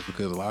and sex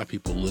because a lot of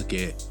people look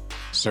at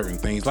certain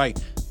things. Like,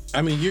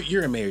 I mean,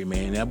 you're a married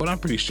man now, but I'm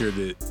pretty sure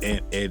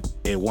that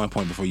at one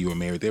point before you were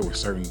married, there were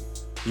certain,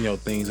 you know,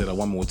 things that a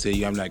woman will tell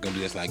you, I'm not going to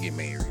do this till I get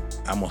married.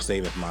 I'm going to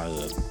save it for my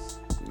husband.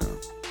 No.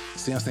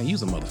 See, I'm saying,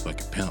 you's a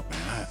motherfucking pimp,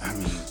 man. I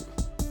mean,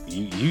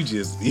 you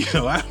just, you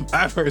know,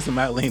 I've heard some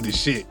outlandish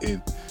shit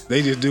and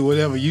they just do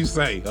whatever you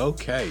say.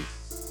 Okay.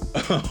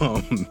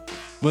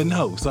 But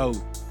no, so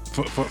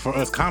for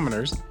us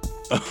commoners,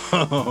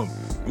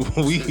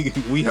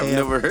 we have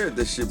never heard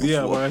this shit before.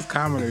 Yeah, well, as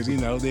commoners, you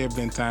know, there have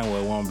been times where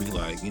I won't be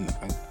like, you know,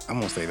 I'm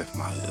gonna say that for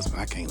my husband.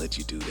 I can't let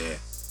you do that.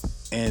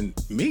 And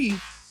me,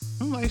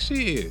 I'm like,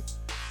 shit.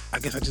 I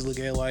guess I just look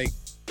at it like,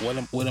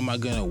 what am I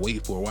gonna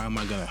wait for? Why am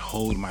I gonna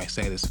hold my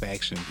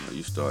satisfaction? No,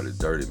 you started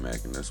dirty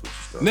macking. That's what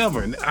you started.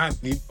 Never. I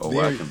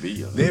can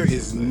be. There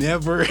is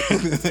never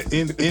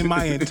in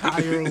my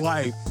entire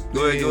life.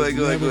 Go ahead,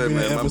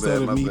 man. An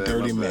episode of me My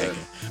dirty bad.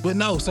 macking. But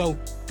no, so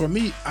for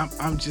me, I'm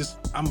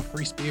a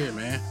free spirit,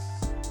 man.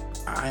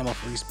 I am a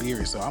free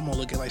spirit, so I'm gonna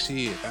look at it like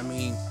shit. I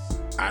mean,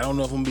 I don't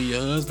know if I'm gonna be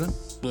your husband,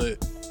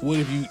 but what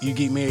if you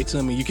get married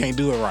to me and you can't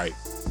do it right?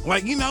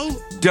 Like, you know,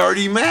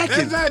 dirty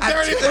macking. That's not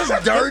dirty.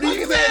 That's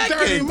dirty macking.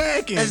 Dirty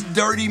macking. That's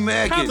dirty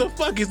macking. How the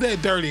fuck is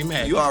that dirty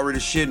macking? You already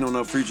shitting on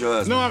her future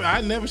husband. No,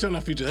 I never shit on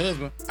her future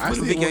husband. But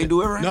if he can't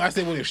do it right? No, I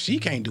said, what if she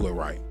can't do it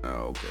right?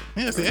 Oh, okay.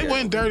 Yeah, see, it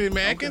wasn't dirty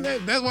macking.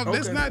 Okay.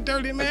 That's not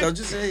dirty macking. I thought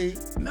you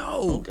said.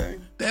 No. Okay.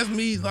 That's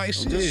me like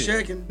shit. Just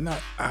checking. No,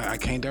 I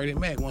can't dirty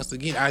mac. Once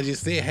again, I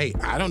just said, hey,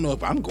 I don't know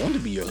if I'm going to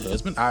be your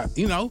husband.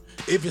 You know,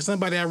 if it's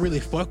somebody I really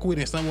fuck with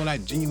and someone I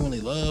genuinely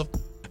love,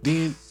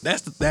 then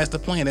that's the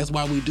plan. That's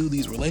why we do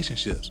these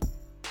relationships,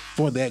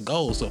 for that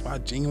goal. So if I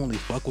genuinely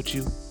fuck with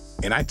you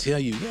and I tell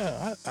you,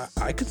 yeah,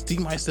 I could see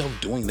myself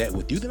doing that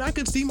with you, then I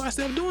could see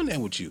myself doing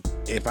that with you.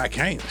 If I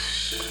can't,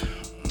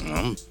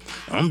 I'm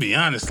gonna be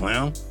honest,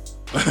 Slam.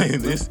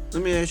 Let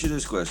me ask you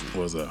this question.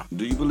 What's up?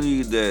 Do you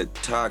believe that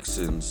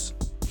toxins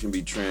can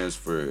be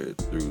transferred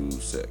through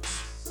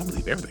sex? I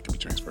believe everything can be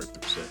transferred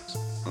through sex.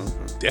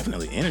 Okay.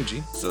 Definitely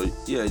energy. So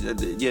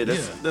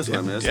that's what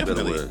I mean. That's a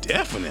better word.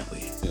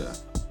 Definitely. Yeah.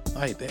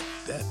 Like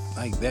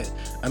that.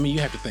 I mean, you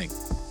have to think.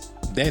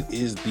 That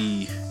is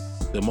the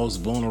most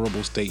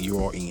vulnerable state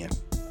you are in,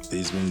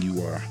 is when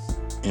you are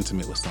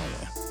intimate with someone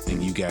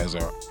and you guys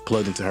are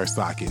plugged into her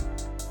socket,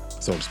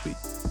 so to speak.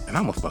 And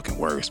I'm a fucking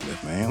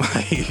wordsmith, man.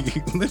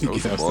 Like, let me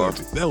get off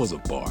subject. That was a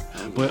bar.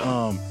 But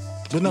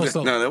no,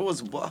 so no, that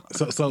was a bar.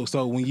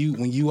 So when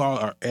you all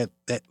are at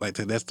that, like,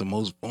 that's the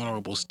most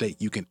vulnerable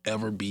state you can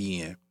ever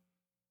be in.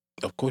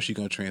 Of course, you're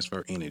gonna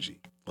transfer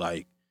energy.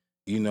 Like,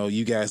 you know,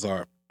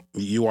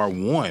 you are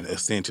one,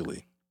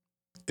 essentially.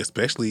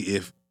 Especially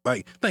if,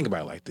 like, think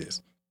about it like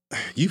this.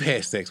 You've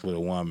had sex with a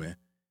woman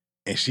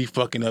and she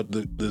fucking up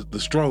the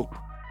stroke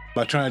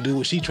by trying to do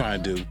what she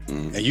trying to do,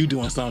 and you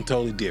doing something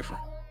totally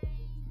different.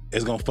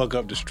 It's gonna fuck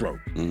up the stroke.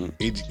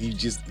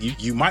 Mm-hmm.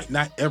 You might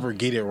not ever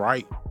get it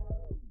right,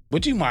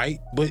 but you might.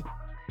 But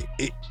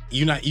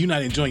you're not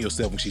enjoying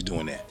yourself when she's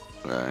doing that.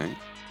 Right.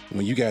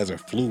 When you guys are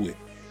fluid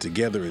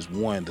together as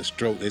one, the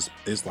stroke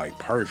it's like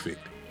perfect.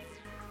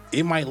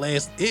 It might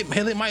last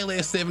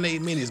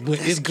 7-8 minutes, but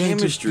it's going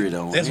chemistry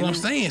though. That's what I'm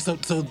saying. So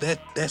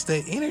that's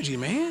that energy,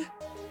 man.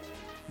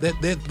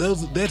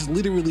 That's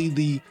literally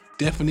the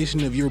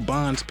definition of your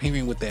bonds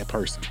pairing with that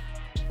person.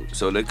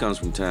 So that comes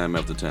from time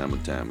after time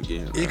and time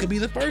again. Right? It could be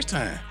the first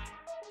time.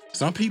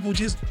 Some people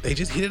just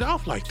hit it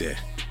off like that.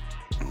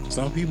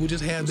 Some people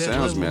just have that.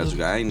 Sounds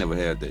magical. I ain't never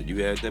had that.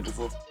 You had that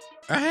before?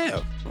 I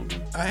have.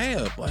 Okay. I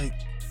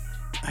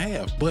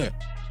have. But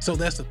so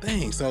that's the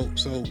thing. So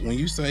when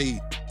you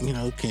say, you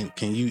know, can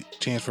you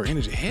transfer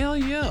energy? Hell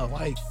yeah.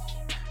 Like,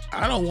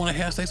 I don't want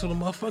to have sex with a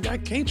motherfucker I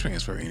can't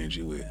transfer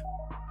energy with.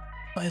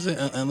 Like I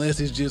said, unless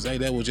it's just, hey,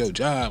 that was your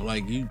job.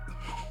 Like, you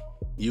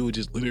were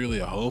just literally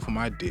a hoe for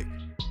my dick.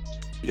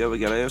 You ever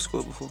got an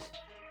escort before?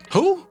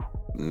 Who?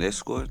 An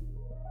escort?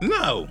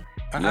 No.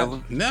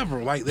 Never?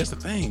 Never. Like, that's the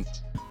thing.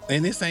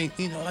 And this ain't,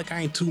 you know, like,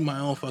 I ain't tooting my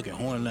own fucking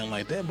horn or nothing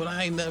like that, but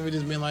I ain't never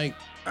just been like,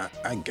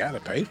 I gotta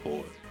pay for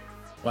it.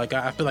 Like,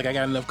 I feel like I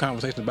got enough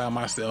conversation about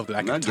myself that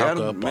I can talk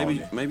up on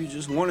it. Maybe you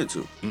just wanted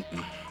to.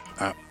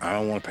 I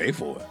don't want to pay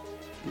for it.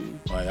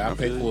 Like I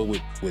pay for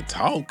it with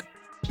talk.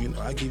 You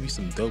know, I give you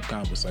some dope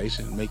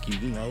conversation, make you,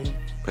 you know.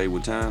 Pay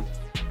with time?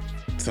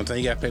 Sometimes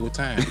you gotta pay with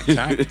time.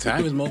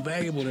 Time is more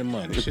valuable than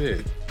money.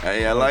 Shit.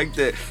 Hey, I like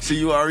that. See,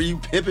 you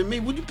pimping me?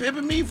 What you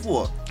pimping me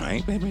for? I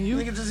ain't pimping you.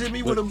 Nigga just hit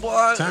me with a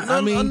bar,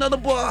 another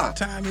bar.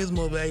 Time is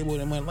more valuable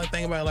than money. Like,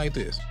 think about it like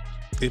this.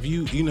 If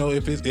you know,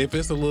 if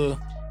it's a little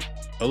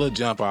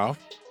jump off,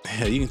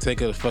 hell, you can take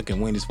her to fucking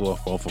Wendy's for a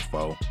 4 for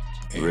 $4.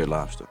 Red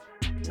Lobster.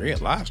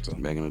 Red Lobster?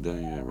 Back in the day,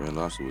 yeah, Red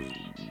Lobster was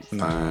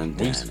fine.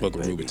 We used to fuck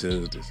with Ruby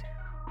Tuesdays.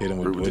 Hit him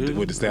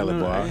with the salad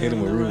bar. Hit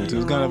him with Ruby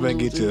Tuesdays. Go up and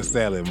get you a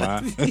salad,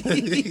 man.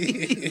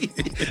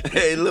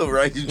 Hey, look,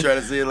 right? You try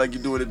to say it like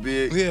you're doing it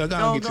big. Yeah,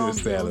 go get you a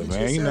salad,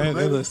 man. You know,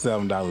 that little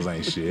 $7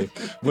 ain't shit.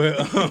 But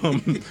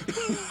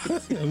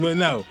but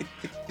no.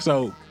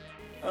 So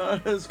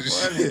that's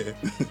funny.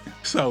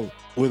 So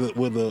with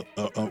a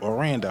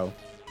rando,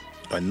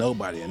 a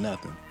nobody or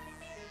nothing,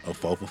 a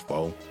 4 for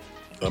 $4,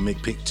 a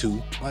McPick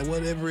 2, like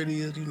whatever it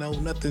is, you know,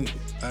 nothing.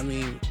 I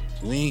mean,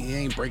 we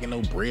ain't breaking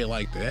no bread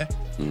like that.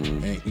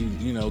 And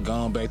you know,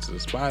 going back to the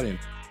spot and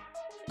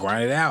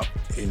grind it out.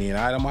 And then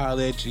I'll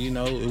holler at you, you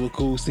know, it was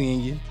cool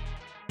seeing you.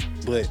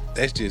 But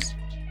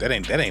that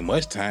ain't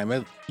much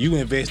time. You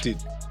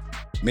invested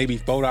maybe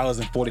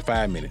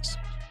 $4.45.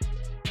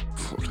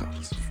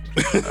 $4.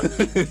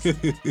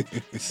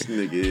 This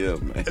nigga here,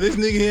 man. This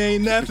nigga here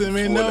ain't nothing,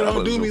 man. No,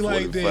 don't do me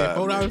like that.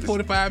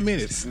 $4.45.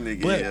 This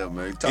nigga here,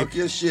 man. Talk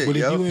your shit, But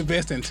if you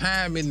invest in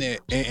time in that,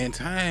 and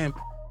time,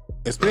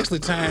 especially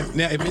time,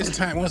 now if it's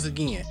time, once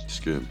again,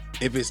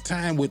 if it's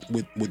time with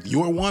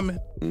your woman,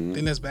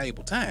 then that's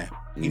valuable time.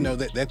 You know,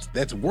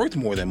 that's worth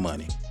more than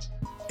money.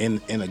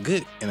 In a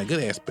good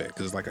aspect,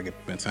 because like I get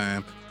to spend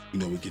time, you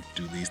know, we get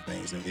to do these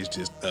things, and it's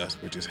just us.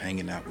 We're just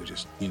hanging out. We're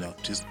just, you know,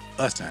 just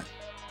us time.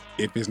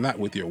 If it's not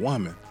with your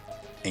woman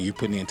and you're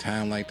putting in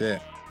time like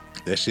that,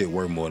 that shit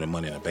worth more than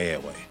money in a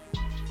bad way.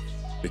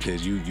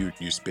 Because you're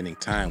spending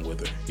time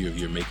with her.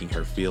 You're making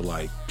her feel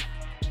like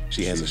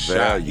she has a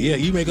shot. Yeah,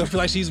 you make her feel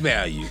like she's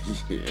valued.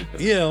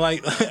 Yeah,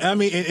 like, I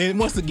mean, and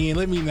once again,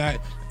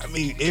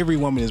 every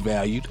woman is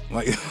valued.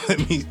 Like,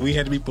 we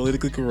had to be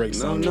politically correct.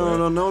 No,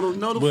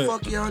 the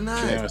fuck y'all not.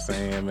 You know what I'm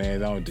saying,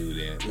 man? Don't do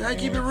that. Yeah,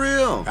 keep it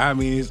real. I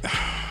mean,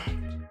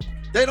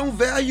 they don't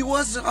value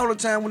us all the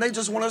time when they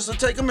just want us to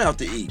take them out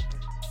to eat.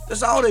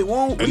 That's all they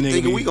want. We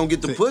thinking we gonna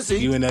get the pussy.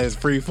 You and that is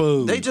free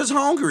food. They just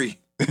hungry.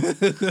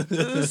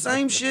 The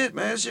same shit,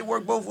 man. Shit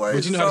work both ways.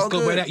 But you know how to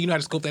scope that out. You know how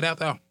to scope that out,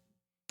 though.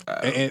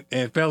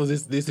 And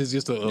fellas, this is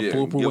just a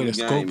foolproof way to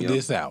scope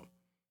this out.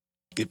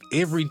 If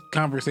every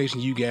conversation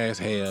you guys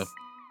have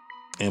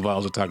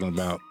involves talking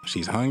about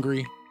she's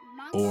hungry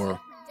or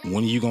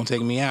when are you gonna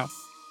take me out,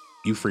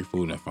 you free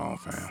food in her phone,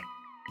 fam.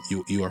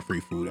 You are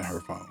free food in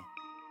her phone.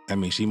 I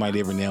mean, she might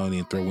every now and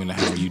then throw in the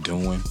how are you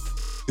doing.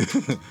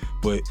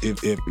 But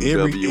if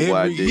every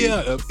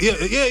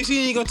she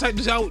ain't gonna type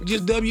this out,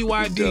 just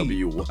WYD.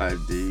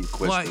 WYD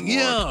question like, mark.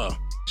 Yeah.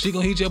 She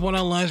gonna hit you up on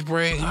her lunch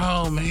break.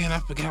 Oh man, I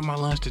forgot my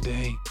lunch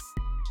today.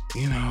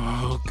 You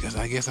know, cause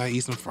I guess I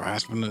eat some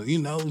fries from the, you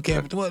know,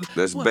 what?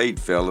 That's bait,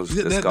 fellas.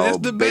 That's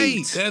the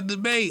bait. That's the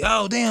bait.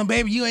 Oh damn,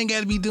 baby, you ain't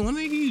gotta be doing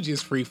it. You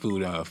just free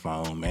food on her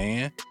phone,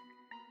 man.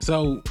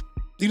 So,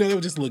 you know, it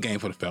was just a little game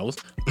for the fellas.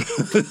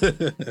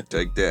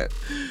 Take that.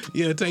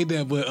 Yeah, take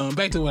that. But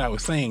back to what I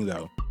was saying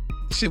though.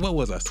 Shit, what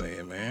was I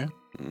saying, man?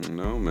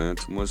 No, man,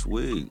 too much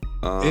weed.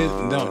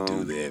 Don't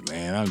do that,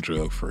 man. I'm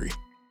drug free.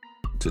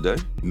 Today?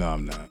 No,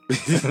 I'm not.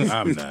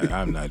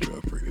 I'm not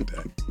drug free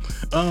today.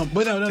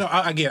 But no.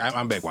 I get it.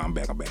 I'm back. I'm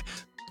back.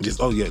 Just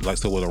like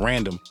so with a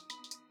random,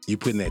 you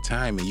putting that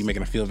time in, you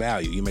making her feel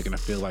valued. You making her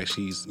feel like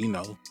she's, you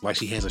know, like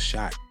she has a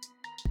shot.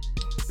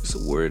 It's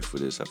a word for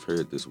this. I've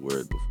heard this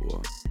word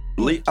before.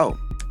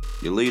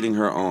 You're leading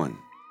her on.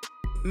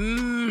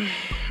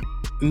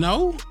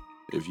 No.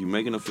 If you're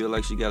making her feel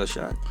like she got a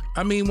shot.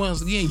 I mean,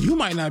 once again, you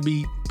might not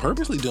be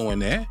purposely doing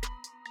that.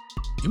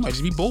 You might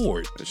just be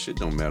bored. That shit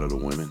don't matter to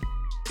women.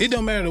 It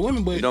don't matter to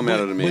women, but it don't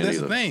matter to me. But that's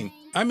either. The thing.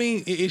 I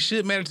mean, it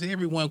should matter to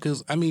everyone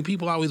because I mean,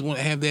 people always want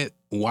to have that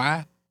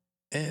why,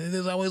 and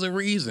there's always a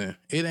reason.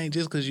 It ain't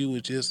just because you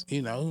was just,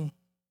 you know,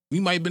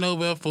 you might have been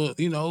over there for,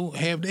 you know,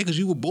 half day because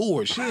you were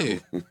bored.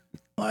 Shit.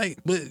 Like,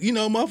 but you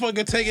know,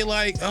 motherfucker take it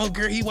like, oh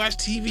girl, he watched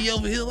TV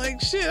over here.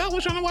 Like, shit, I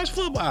was trying to watch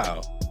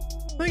football.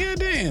 Like,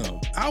 goddamn,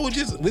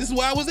 this is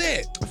where I was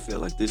at. I feel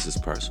like this is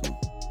personal.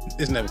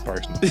 It's never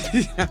personal.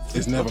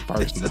 It's never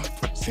personal.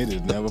 It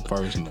is never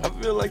personal. I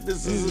feel like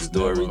this is a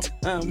story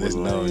time.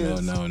 No.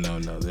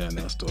 There are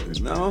no stories.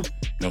 No?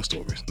 No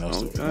stories. No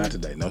stories. Not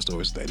today. No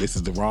stories today. This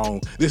is the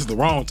wrong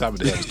topic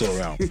to have a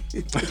story on.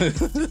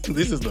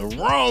 This is the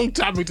wrong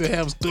topic to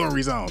have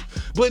stories on.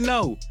 But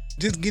no,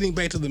 just getting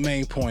back to the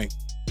main point.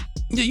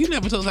 Yeah, you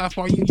never told us how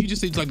far you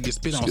just said you like to get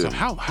spit on. So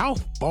how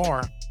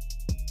far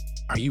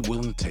are you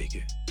willing to take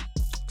it?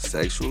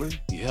 Sexually?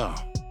 Yeah.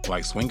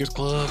 Like swingers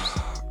clubs?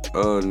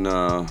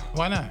 No.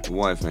 Why not? The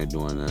wife ain't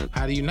doing that.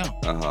 How do you know?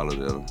 I hollered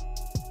at her.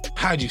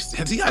 How'd you?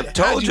 I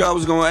told you I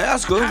was gonna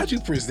ask her. How'd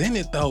you present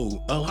it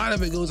though? A lot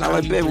of it goes. I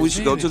like, baby, we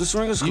should go to the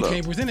swingers club. You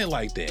can't present it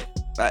like that.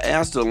 I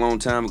asked her a long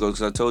time ago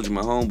because I told you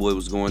my homeboy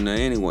was going there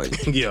anyway.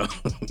 Yeah.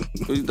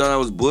 You thought I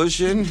was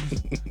bullshitting?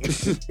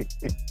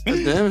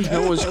 Damn it,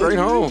 I went straight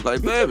home.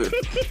 Like, baby.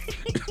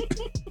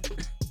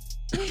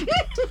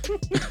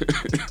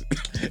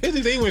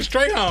 They went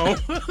straight home.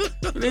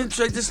 Then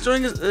check this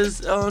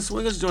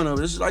swingers joint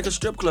over. This is like a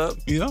strip club.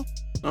 Yeah. You know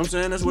what I'm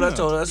saying? That's what I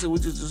told her. I said, we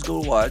just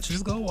go watch.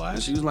 Just go watch.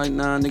 And she was like,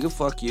 nah, nigga,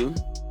 fuck you.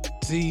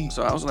 See,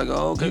 so I was like,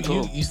 oh, okay,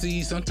 cool. You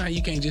see, sometimes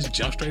you can't just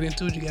jump straight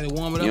into it. You gotta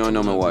warm it up. You don't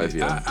know my wife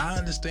yet. I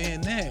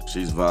understand that.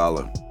 She's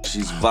volatile.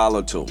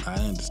 I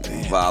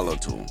understand.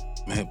 Volatile.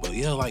 Man, but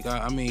yeah, like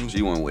I mean,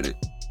 she went with it.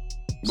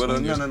 But no.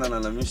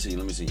 Let me see.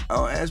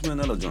 Oh, ask me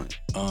another joint.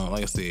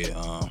 Like I said,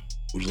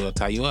 would you let her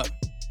tie you up?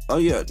 Oh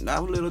yeah,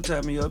 now little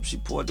tie me up. She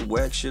poured the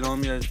wax shit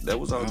on me. That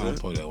was all good.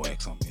 Pour that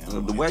wax on me.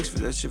 The wax,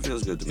 that shit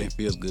feels good to me. It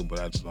feels good, but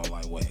I just don't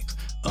like wax.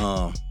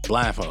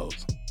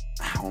 Blindfolds.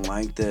 I don't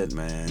like that,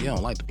 man. You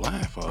don't like the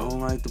blindfold. I don't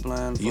like the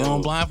blindfold. You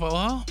don't blindfold,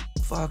 huh?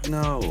 Fuck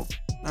no.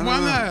 Why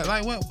not?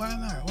 Like what? Why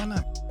not? Why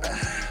not?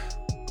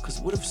 Because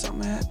what if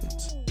something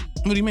happens?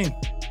 What do you mean?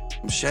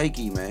 I'm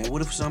shaky, man.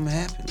 What if something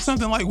happens?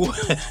 Something like what?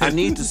 I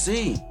need to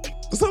see.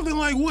 Something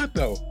like what,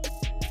 though?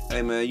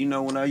 Hey, man, you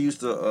know when I used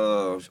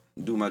to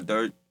do my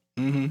dirt,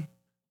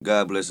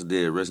 God bless the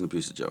dead, rest in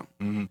peace to Joe.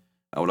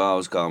 I would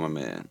always call my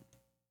man,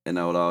 and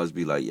I would always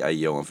be like,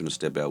 yo, I'm finna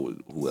step out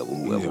with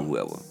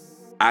whoever.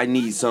 I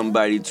need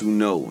somebody to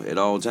know at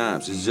all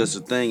times. It's just a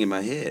thing in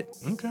my head.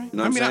 Okay. You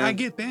know I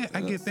get that. So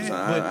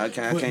I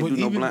can't do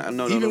no blind.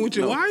 No, even with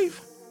your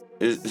wife?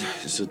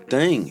 It's a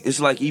thing.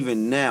 It's like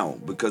even now,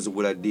 because of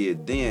what I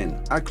did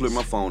then, I clear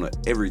my phone of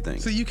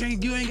everything. So you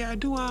ain't gotta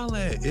do all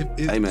that.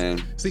 Hey man,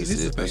 see, this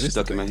is the thing. It's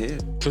stuck in my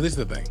head. So this is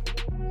the thing,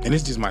 and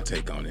it's just my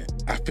take on it.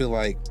 I feel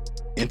like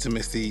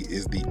intimacy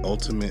is the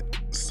ultimate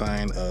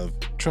sign of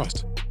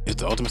trust. It's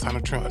the ultimate sign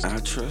of trust. I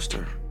trust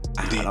her.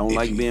 I don't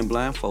like being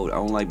blindfolded. I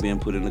don't like being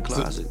put in the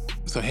closet.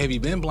 So have you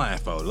been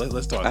blindfolded?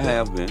 Let's talk. I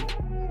have been.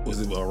 Was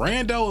it a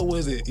rando or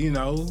was it,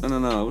 No. It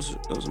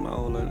was my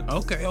old lady.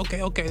 Okay.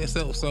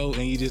 So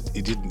and it just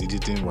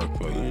didn't work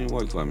for you. It didn't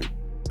work for me.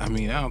 I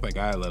mean, I don't think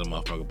I'd let a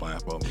motherfucker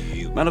blindfold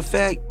me either. Matter of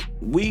fact,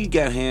 we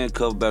got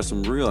handcuffed by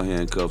some real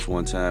handcuffs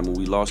one time when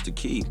we lost the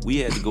key. We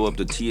had to go up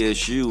to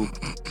TSU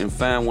and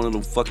find one of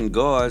them fucking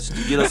guards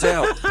to get us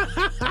out.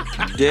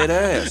 Dead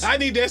ass. I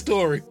need that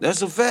story.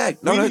 That's a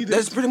fact. No,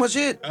 that's pretty much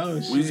it. Oh,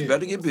 shit. We was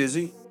about to get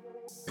busy.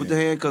 Put the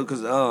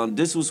handcuffs, because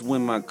this was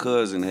when my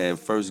cousin had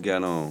first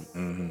got on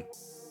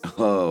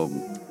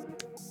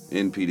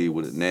NPD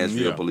with the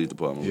Nashville Police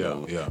Department.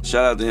 Yeah.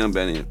 Shout out to him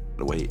back then.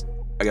 Wait,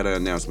 I got an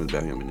announcement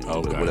about him and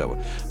whatever.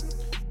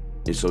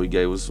 And so he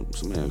gave us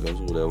some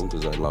handcuffs or whatever,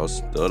 because I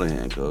lost the other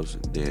handcuffs.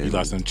 And then you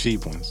got some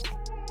cheap ones.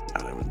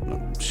 You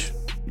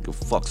can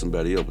fuck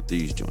somebody up with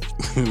these joints.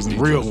 These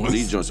real ones.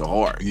 These joints are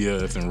hard. Yeah,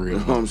 that's some real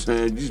ones. You know what I'm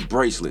saying? These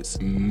bracelets.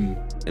 And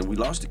we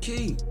lost the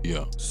key.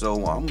 Yeah.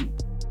 So I'm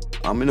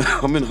in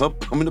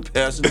the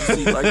passenger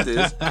seat like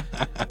this,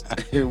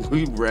 and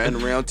we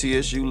ran around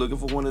TSU looking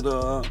for one of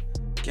the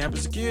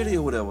campus security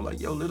or whatever.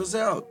 Like, yo, let us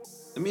out.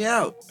 Let me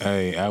out.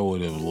 Hey, I would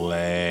have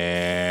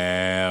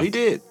laughed. He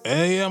did.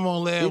 Hey, I'm gonna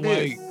laugh. He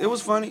did. It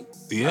was funny.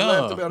 Yeah. I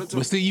laughed about it too.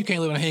 But see, you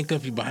can't let a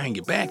handcuff you behind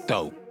your back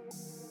though.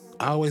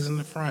 Always in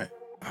the front.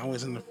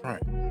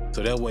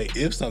 So that way,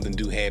 if something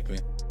do happen,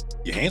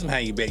 your hands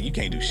behind your back, you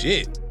can't do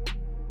shit.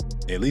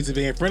 At least if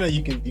they're in front of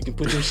you, you can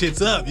put them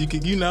shits up. You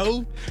can,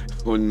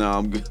 Well, no,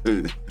 I'm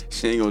good.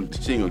 She ain't gonna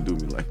do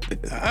me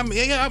like that. I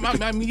mean,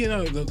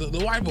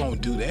 the wife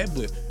won't do that,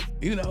 but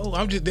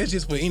that's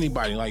just for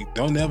anybody. Like,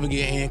 don't never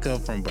get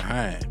handcuffed from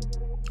behind.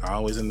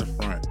 Always in the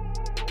front.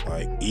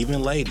 Like,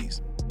 even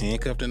ladies,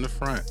 handcuffed in the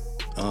front.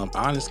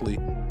 Honestly,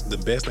 the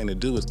best thing to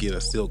do is get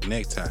a silk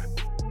necktie.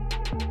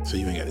 So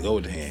you ain't got to go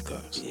with the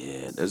handcuffs.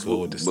 Yeah, that's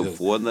what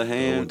before the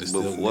handcuffs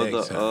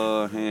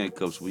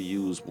we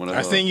used.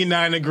 I seen your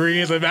 9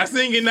 agreements. I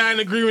seen your 9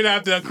 agreement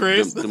out there,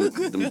 Chris.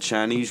 Them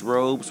Chinese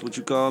robes, what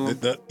you call them?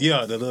 The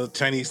little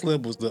Chinese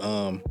slip was the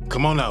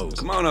kimonos.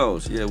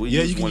 Kimonos, yeah, we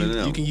used one of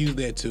them. You can use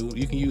that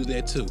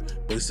too.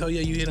 But so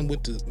you hit them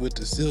with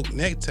the silk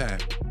necktie,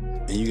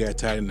 and you got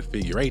tied in the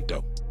figure 8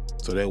 though.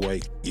 So that way,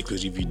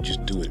 because if you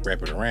just do it,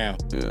 wrap it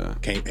around,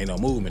 ain't no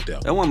movement though.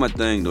 That wasn't my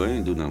thing though. It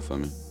ain't do nothing for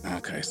me.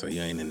 Okay, so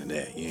you ain't into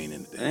that.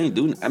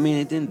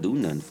 It didn't do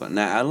nothing for me.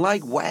 Now I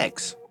like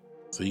wax.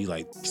 So you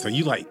like.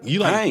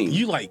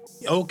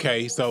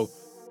 Okay, so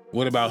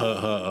what about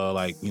her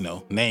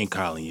name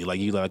calling you?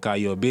 Like, you like call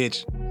you a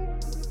bitch?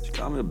 She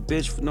call me a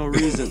bitch for no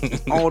reason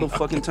all the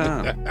fucking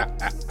time.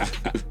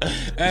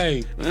 Hey,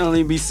 it don't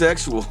even be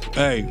sexual.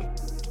 Hey.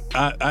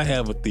 I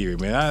have a theory,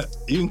 man.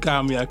 You can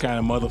call me all kind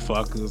of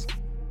motherfuckers,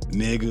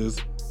 niggas,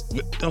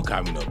 but don't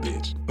call me no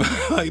bitch.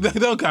 Like,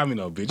 don't call me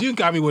no bitch. You can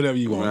call me whatever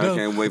you want. I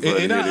can't wait for her to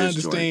hear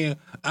this.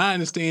 I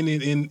understand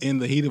it in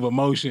the heat of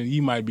emotion.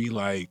 You might be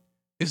like,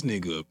 this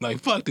nigga,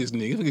 like, fuck this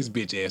nigga, fuck this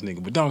bitch ass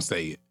nigga, but don't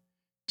say it.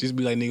 Just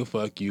be like, nigga,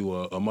 fuck you,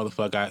 or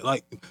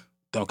motherfucker.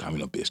 Don't call me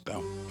no bitch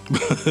though.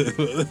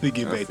 Let me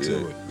get back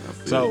to it.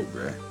 So,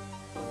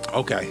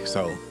 okay,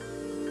 so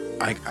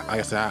like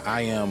I said,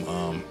 I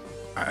am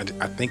I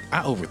think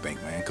I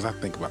overthink, man, because I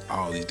think about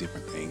all these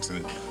different things,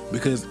 and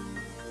because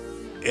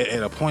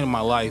at a point in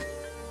my life,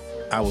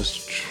 I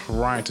was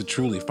trying to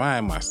truly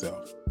find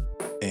myself,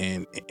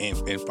 and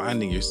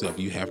finding yourself,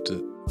 you have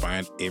to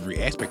find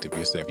every aspect of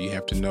yourself. You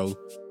have to know,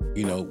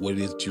 what it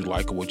is that you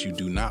like or what you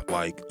do not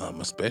like,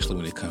 especially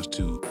when it comes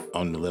to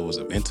on the levels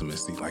of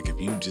intimacy. Like if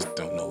you just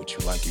don't know what you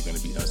like, you're going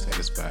to be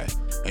unsatisfied,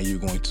 and you're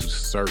going to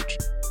search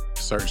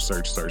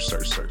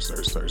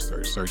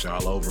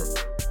all over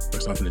for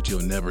something that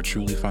you'll never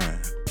truly find.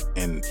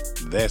 And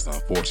that's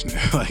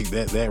unfortunate. Like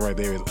that right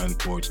there is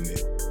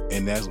unfortunate.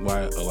 And that's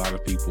why a lot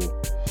of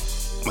people,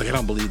 like, I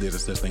don't believe there's a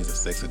such thing as a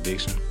sex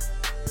addiction.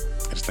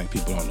 I just think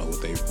people don't know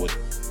what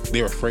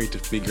they're afraid to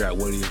figure out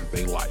what it is that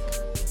they like.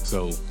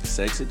 So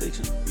sex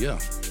addiction? Yeah.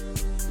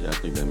 Yeah, I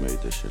think they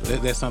made that shit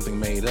up. That's something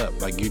made up.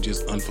 Like you're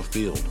just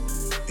unfulfilled,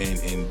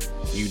 and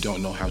you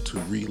don't know how to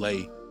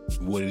relay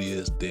what it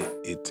is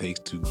that it takes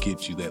to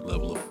get you that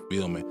level of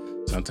fulfillment.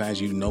 Sometimes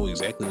you know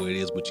exactly what it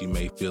is, but you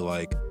may feel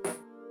like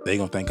they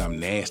gonna think I'm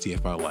nasty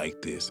if I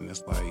like this, and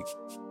it's like,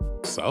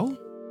 so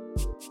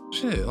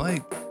shit,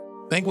 like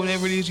think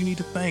whatever it is you need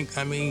to think.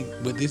 I mean,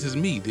 but this is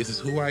me. This is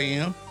who I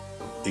am.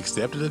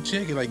 Accept it or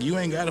check it. Like you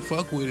ain't gotta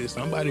fuck with it.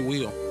 Somebody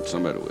will.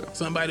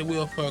 Somebody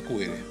will fuck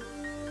with it.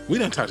 We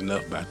done talked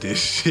enough about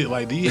this shit.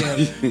 Like, do you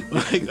have,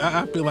 like,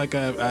 I feel like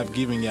I've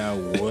given y'all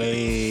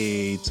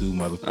way too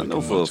motherfucking I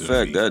know for a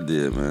fact I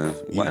did, man.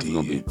 Wife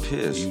gonna be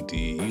pissed. You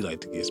did. You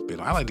like to get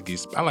spit on. I like to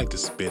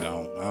spit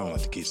on. I don't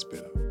like to get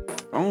spit on.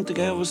 I don't think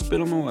I ever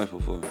spit on my wife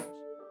before.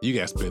 You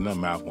got spit in her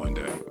mouth one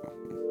day.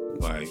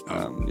 Like,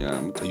 yeah, I'm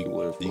gonna take your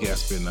word for it. You got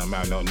spit in her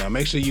mouth. No, now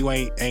make sure you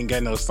ain't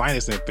got no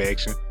sinus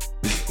infection.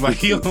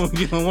 Like you don't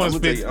want to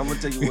spit. I'm gonna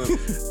take your word.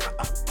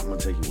 I'm gonna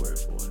take your word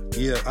for it.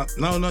 Yeah,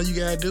 no, you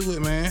gotta do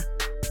it, man.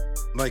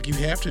 Like you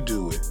have to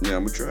do it. Yeah,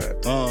 I'm gonna try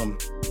it.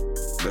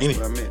 That's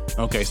what I meant.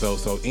 Okay,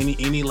 so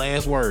any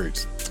last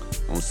words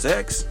on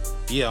sex?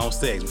 Yeah, on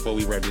sex before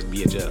we wrap this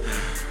bitch up.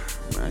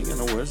 Man, I ain't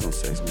got no words on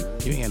sex, man.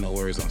 You ain't got no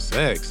words on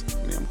sex.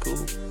 Yeah, I'm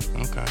cool.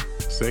 Okay,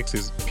 sex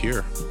is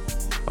pure.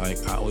 Like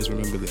I always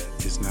remember that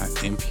it's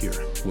not impure.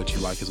 What you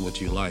like is what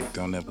you like.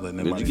 Don't ever let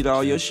nobody. Did you get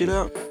all your shit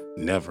out?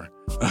 Never.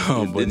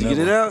 Did you get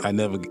it out? I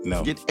never.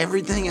 No. Get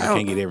everything out. I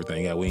can't get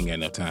everything out. We ain't got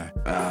enough time.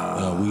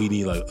 We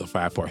need like a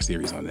 5-part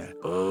series on that.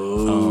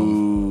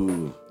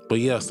 Oh. But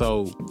yeah,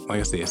 so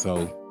like I said,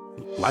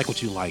 like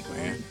what you like,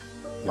 man.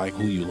 Like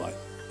who you like.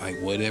 Like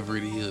whatever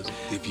it is.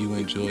 If you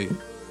enjoy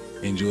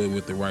it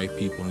with the right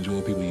people. Enjoy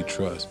with people you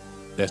trust.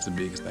 That's the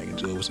biggest thing.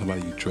 Enjoy it with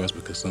somebody you trust,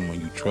 because someone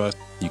you trust,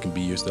 you can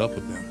be yourself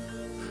with them.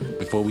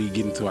 Before we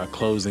get into our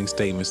closing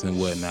statements and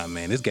whatnot,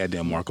 man, this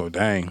goddamn Marco,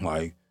 dang,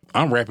 like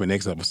I'm rapping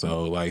next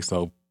episode. Like,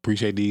 so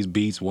appreciate these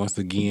beats once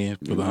again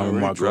for the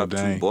homie Marco,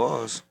 dang. 2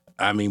 bars.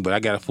 I mean, but I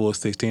got a full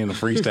 16 to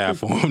freestyle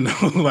for him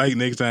though. Like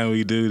next time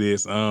we do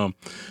this.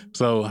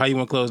 So how you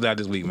want to close out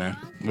this week, man?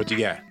 What you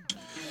got?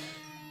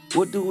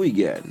 What do we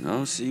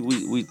got? See,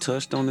 we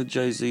touched on the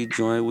Jay-Z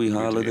joint. We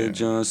hollered at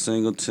John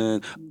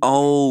Singleton.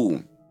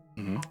 Oh.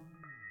 Mm-hmm.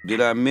 Did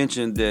I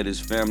mention that his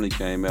family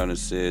came out and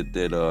said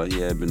that he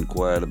had been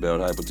quiet about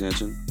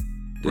hypertension?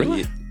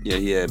 Really?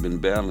 He had been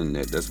battling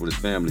that. That's what his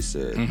family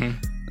said.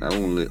 Mm-hmm. I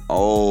want to let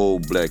all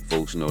black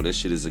folks know that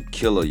shit is a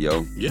killer,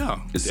 yo. Yeah,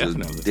 it's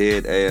definitely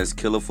a dead-ass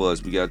killer for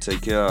us. We got to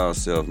take care of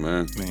ourselves,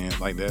 man. Man,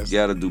 like that.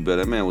 Got to do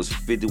better. That man was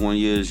 51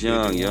 years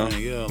young, yo.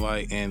 Yeah,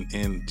 like,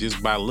 and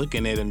just by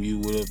looking at him, you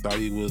would have thought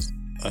he was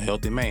a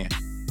healthy man.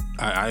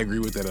 I agree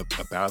with that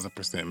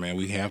 1,000%, man.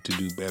 We have to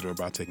do better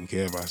about taking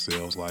care of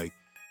ourselves, like,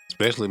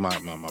 especially my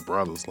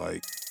brothers.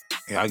 Like,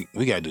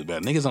 we gotta do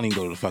better. Niggas don't even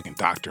go to the fucking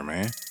doctor,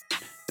 man.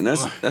 And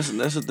that's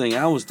the thing.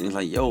 I was thinking,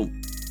 like, yo,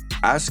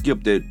 I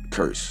skipped that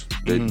curse,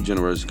 that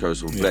generation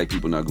curse of black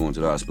people not going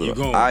to the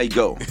hospital. I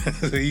go.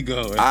 There you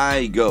go. Man.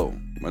 I go.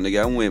 My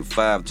nigga, I went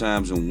 5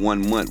 times in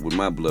 1 month when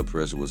my blood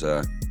pressure was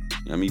high.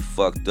 I mean,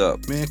 fucked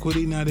up. Man, quit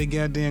eating all that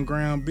goddamn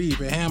ground beef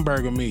and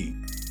hamburger meat.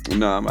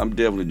 No, I'm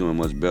definitely doing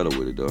much better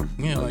with it, though.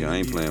 Yeah, like I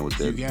ain't playing with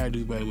that. You gotta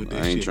do better with that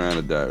shit. I ain't trying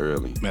to die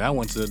early. Man, I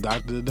went to the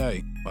doctor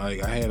today.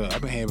 Like,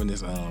 I've been having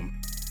this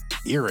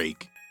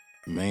earache.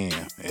 Man,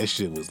 that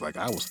shit was like,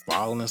 I was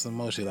falling in some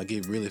more shit. Like,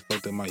 it really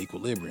fucked up my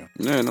equilibrium.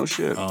 Yeah, no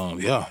shit.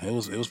 Yeah, it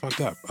was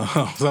fucked up.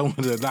 So I went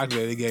to the doctor.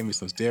 They gave me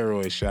some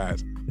steroid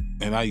shots.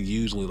 And I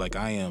usually, like,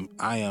 I am,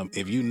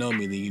 if you know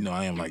me, then you know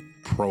I am, like,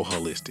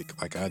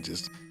 pro-holistic. Like,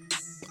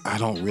 I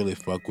don't really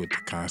fuck with the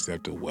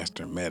concept of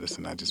Western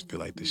medicine. I just feel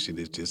like this shit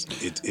is just,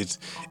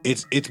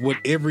 it's what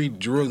every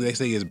drug they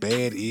say is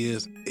bad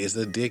is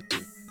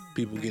addictive.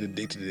 People get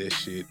addicted to that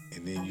shit,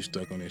 and then you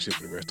stuck on that shit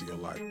for the rest of your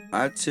life.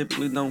 I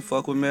typically don't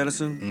fuck with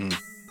medicine,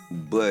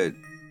 but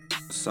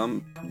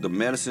the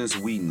medicines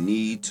we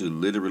need to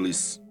literally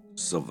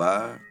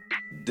survive,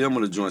 them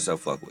are the joints I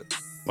fuck with.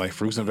 Like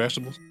fruits and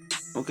vegetables?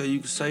 Okay, you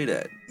can say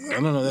that. I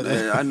don't know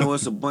that. I know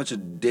it's a bunch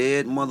of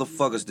dead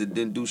motherfuckers that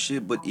didn't do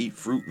shit but eat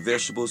fruit,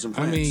 vegetables, and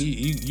plants. I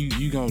mean,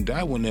 you gonna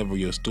die whenever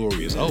your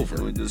story is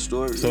over. The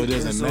story, so it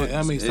doesn't matter.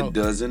 I mean, it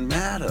doesn't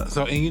matter.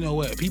 So, and you know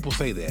what? People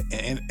say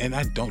that, and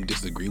I don't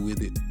disagree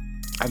with it.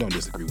 I don't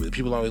disagree with it.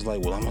 People always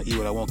like, well, I'm gonna eat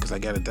what I want because I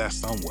gotta die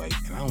some way,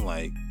 and I'm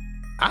like,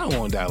 I don't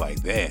want to die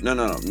like that. No,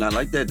 not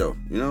like that though.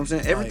 You know what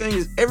I'm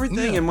saying?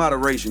 Everything in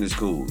moderation is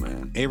cool,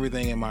 man.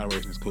 Everything in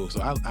moderation is cool.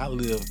 So I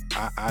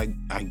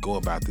go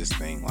about this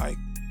thing like,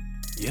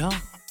 yeah,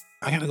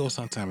 I gotta go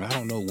sometime. And I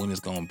don't know when it's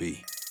gonna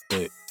be,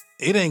 but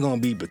it ain't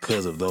gonna be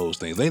because of those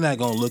things. They not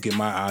gonna look at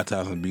my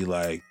autopsy and be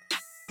like,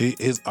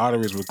 his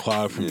arteries were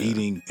clogged from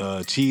eating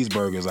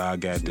cheeseburgers all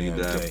goddamn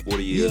day.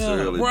 40 years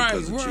early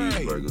because of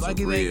cheeseburgers. Like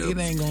it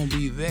ain't gonna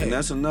be that. And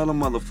that's another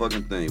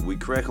motherfucking thing. We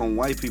crack on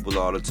white people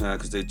all the time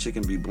because their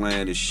chicken be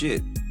bland as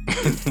shit.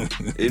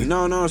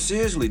 No,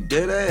 seriously,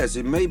 dead ass.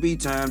 It may be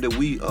time that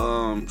we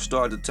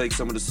start to take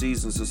some of the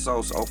seasons and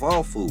sauce off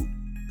all food.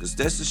 Cause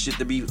that's the shit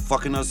that be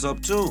fucking us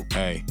up too.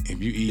 Hey,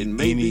 if you eat it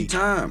may be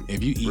time.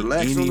 If you eat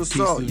relax any on the piece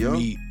salt, of yo.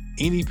 meat,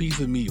 any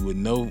piece of meat with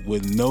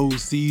no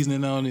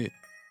seasoning on it,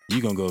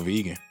 you gonna go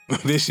vegan.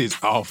 This shit's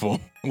awful.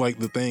 Like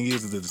the thing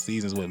is that the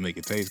season's what make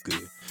it taste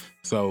good.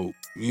 So,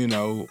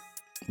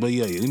 but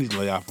yeah, we need to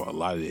lay off a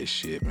lot of this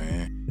shit,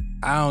 man.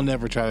 I don't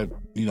never try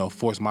to,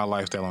 force my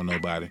lifestyle on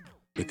nobody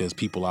because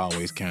people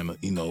always kind of,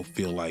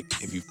 feel like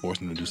if you force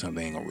them to do something,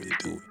 they ain't gonna really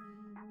do it.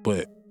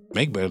 But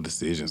make better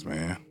decisions,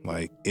 man.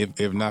 Like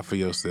if not for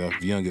yourself,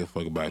 if you don't give a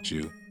fuck about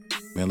you,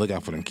 man, look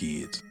out for them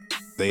kids.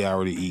 They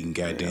already eating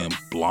goddamn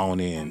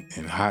bologna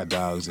and hot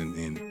dogs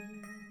and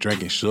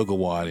drinking sugar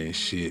water and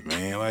shit,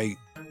 man. Like,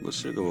 what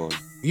sugar water?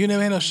 You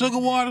never had no sugar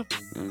water?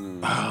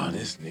 Oh,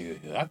 this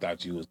nigga. I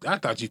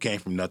thought you came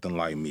from nothing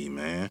like me,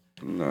 man.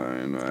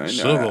 No.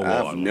 Sugar water.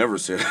 I've never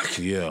said that.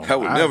 Yeah. I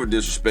would never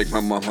disrespect my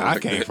mom. I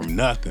came from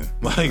nothing.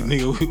 Like,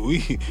 nigga, we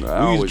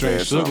just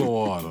drank sugar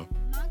water.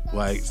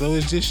 Like, so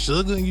it's just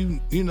sugar and you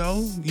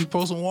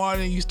pour some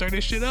water and you stir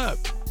this shit up.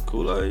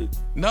 Kool-Aid?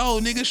 No,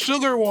 nigga,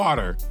 sugar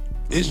water.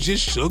 It's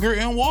just sugar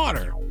and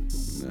water.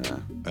 Nah.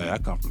 Hey, I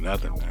come from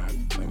nothing,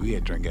 man. Like, we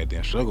had to drink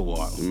goddamn sugar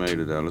water. You made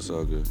it out. It's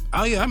all good.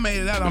 Oh, yeah, I made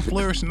it out. I'm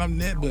flourishing. I'm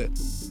net, but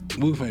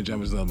we finna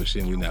jump into other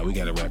shit. We got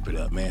to wrap it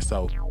up, man.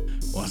 So,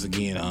 once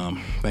again,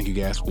 thank you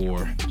guys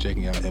for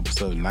checking out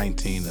episode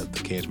 19 of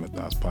the Cashmere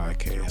Thoughts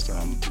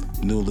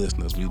podcast. New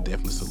listeners, we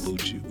definitely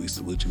salute you. We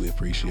salute you. We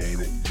appreciate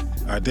it.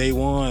 Our day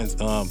ones,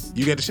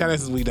 you got the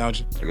shout-outs this week, don't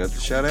you? I got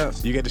the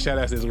shout-outs. You got the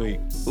shout-outs this week.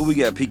 Who we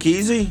got?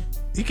 Pekeezy?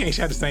 You can't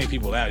shout the same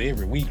people out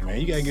every week,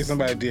 man. You got to get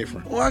somebody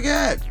different. Well, I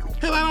got...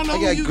 Hell, I don't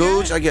know. I got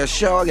Gooch, I got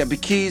Shaw, I got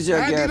Pekeezy,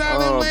 I got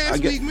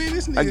last week, man.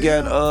 This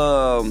nigga,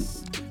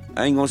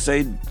 I ain't gonna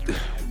say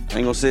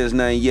his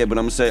name yet, but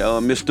I'm gonna say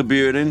Mr.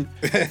 Bearden.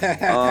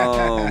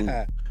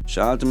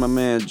 Shout out to my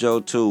man Joe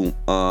too.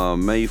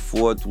 May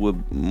 4th with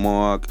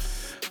Mark.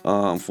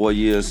 4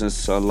 years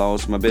since I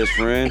lost my best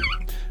friend.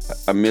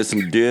 I miss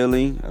him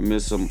dearly. I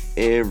miss him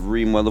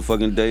every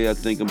motherfucking day. I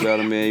think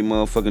about him every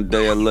motherfucking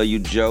day. I love you,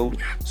 Joe.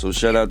 So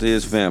shout out to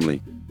his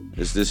family.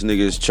 This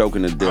nigga is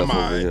choking to death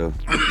over here.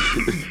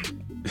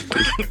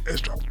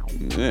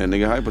 Yeah,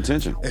 nigga,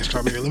 hypertension. That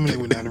strawberry lemonade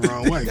went down the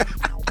wrong way.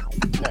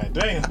 God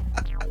damn.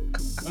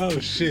 Oh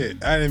shit!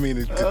 I didn't mean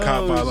to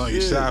cop out on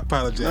you. I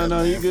apologize.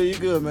 No, you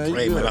good, man.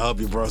 Hey, man, I hope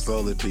you brought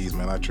soul in peace,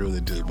 man. I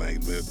truly do, man.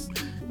 But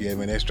yeah,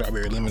 man, that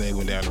strawberry lemonade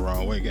went down the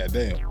wrong way. God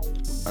damn.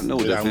 I know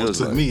what that feels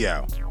took like. me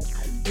out.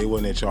 It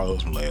wasn't that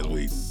Charles from last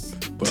week.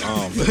 But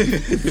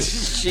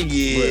Shit.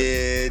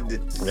 Hey,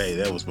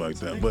 that was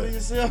fucked up. But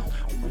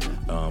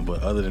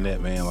other than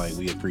that, man, like,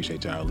 we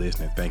appreciate y'all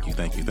listening. Thank you.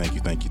 Thank you,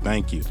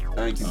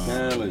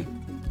 Kelly.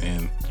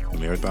 And the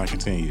marathon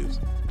continues.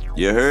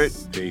 You heard?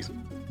 Peace.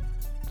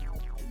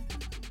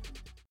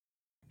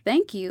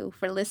 Thank you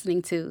for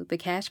listening to the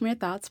Cashmere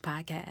Thoughts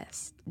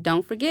podcast.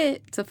 Don't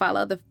forget to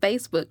follow the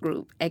Facebook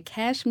group at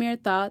Cashmere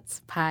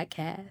Thoughts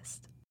Podcast.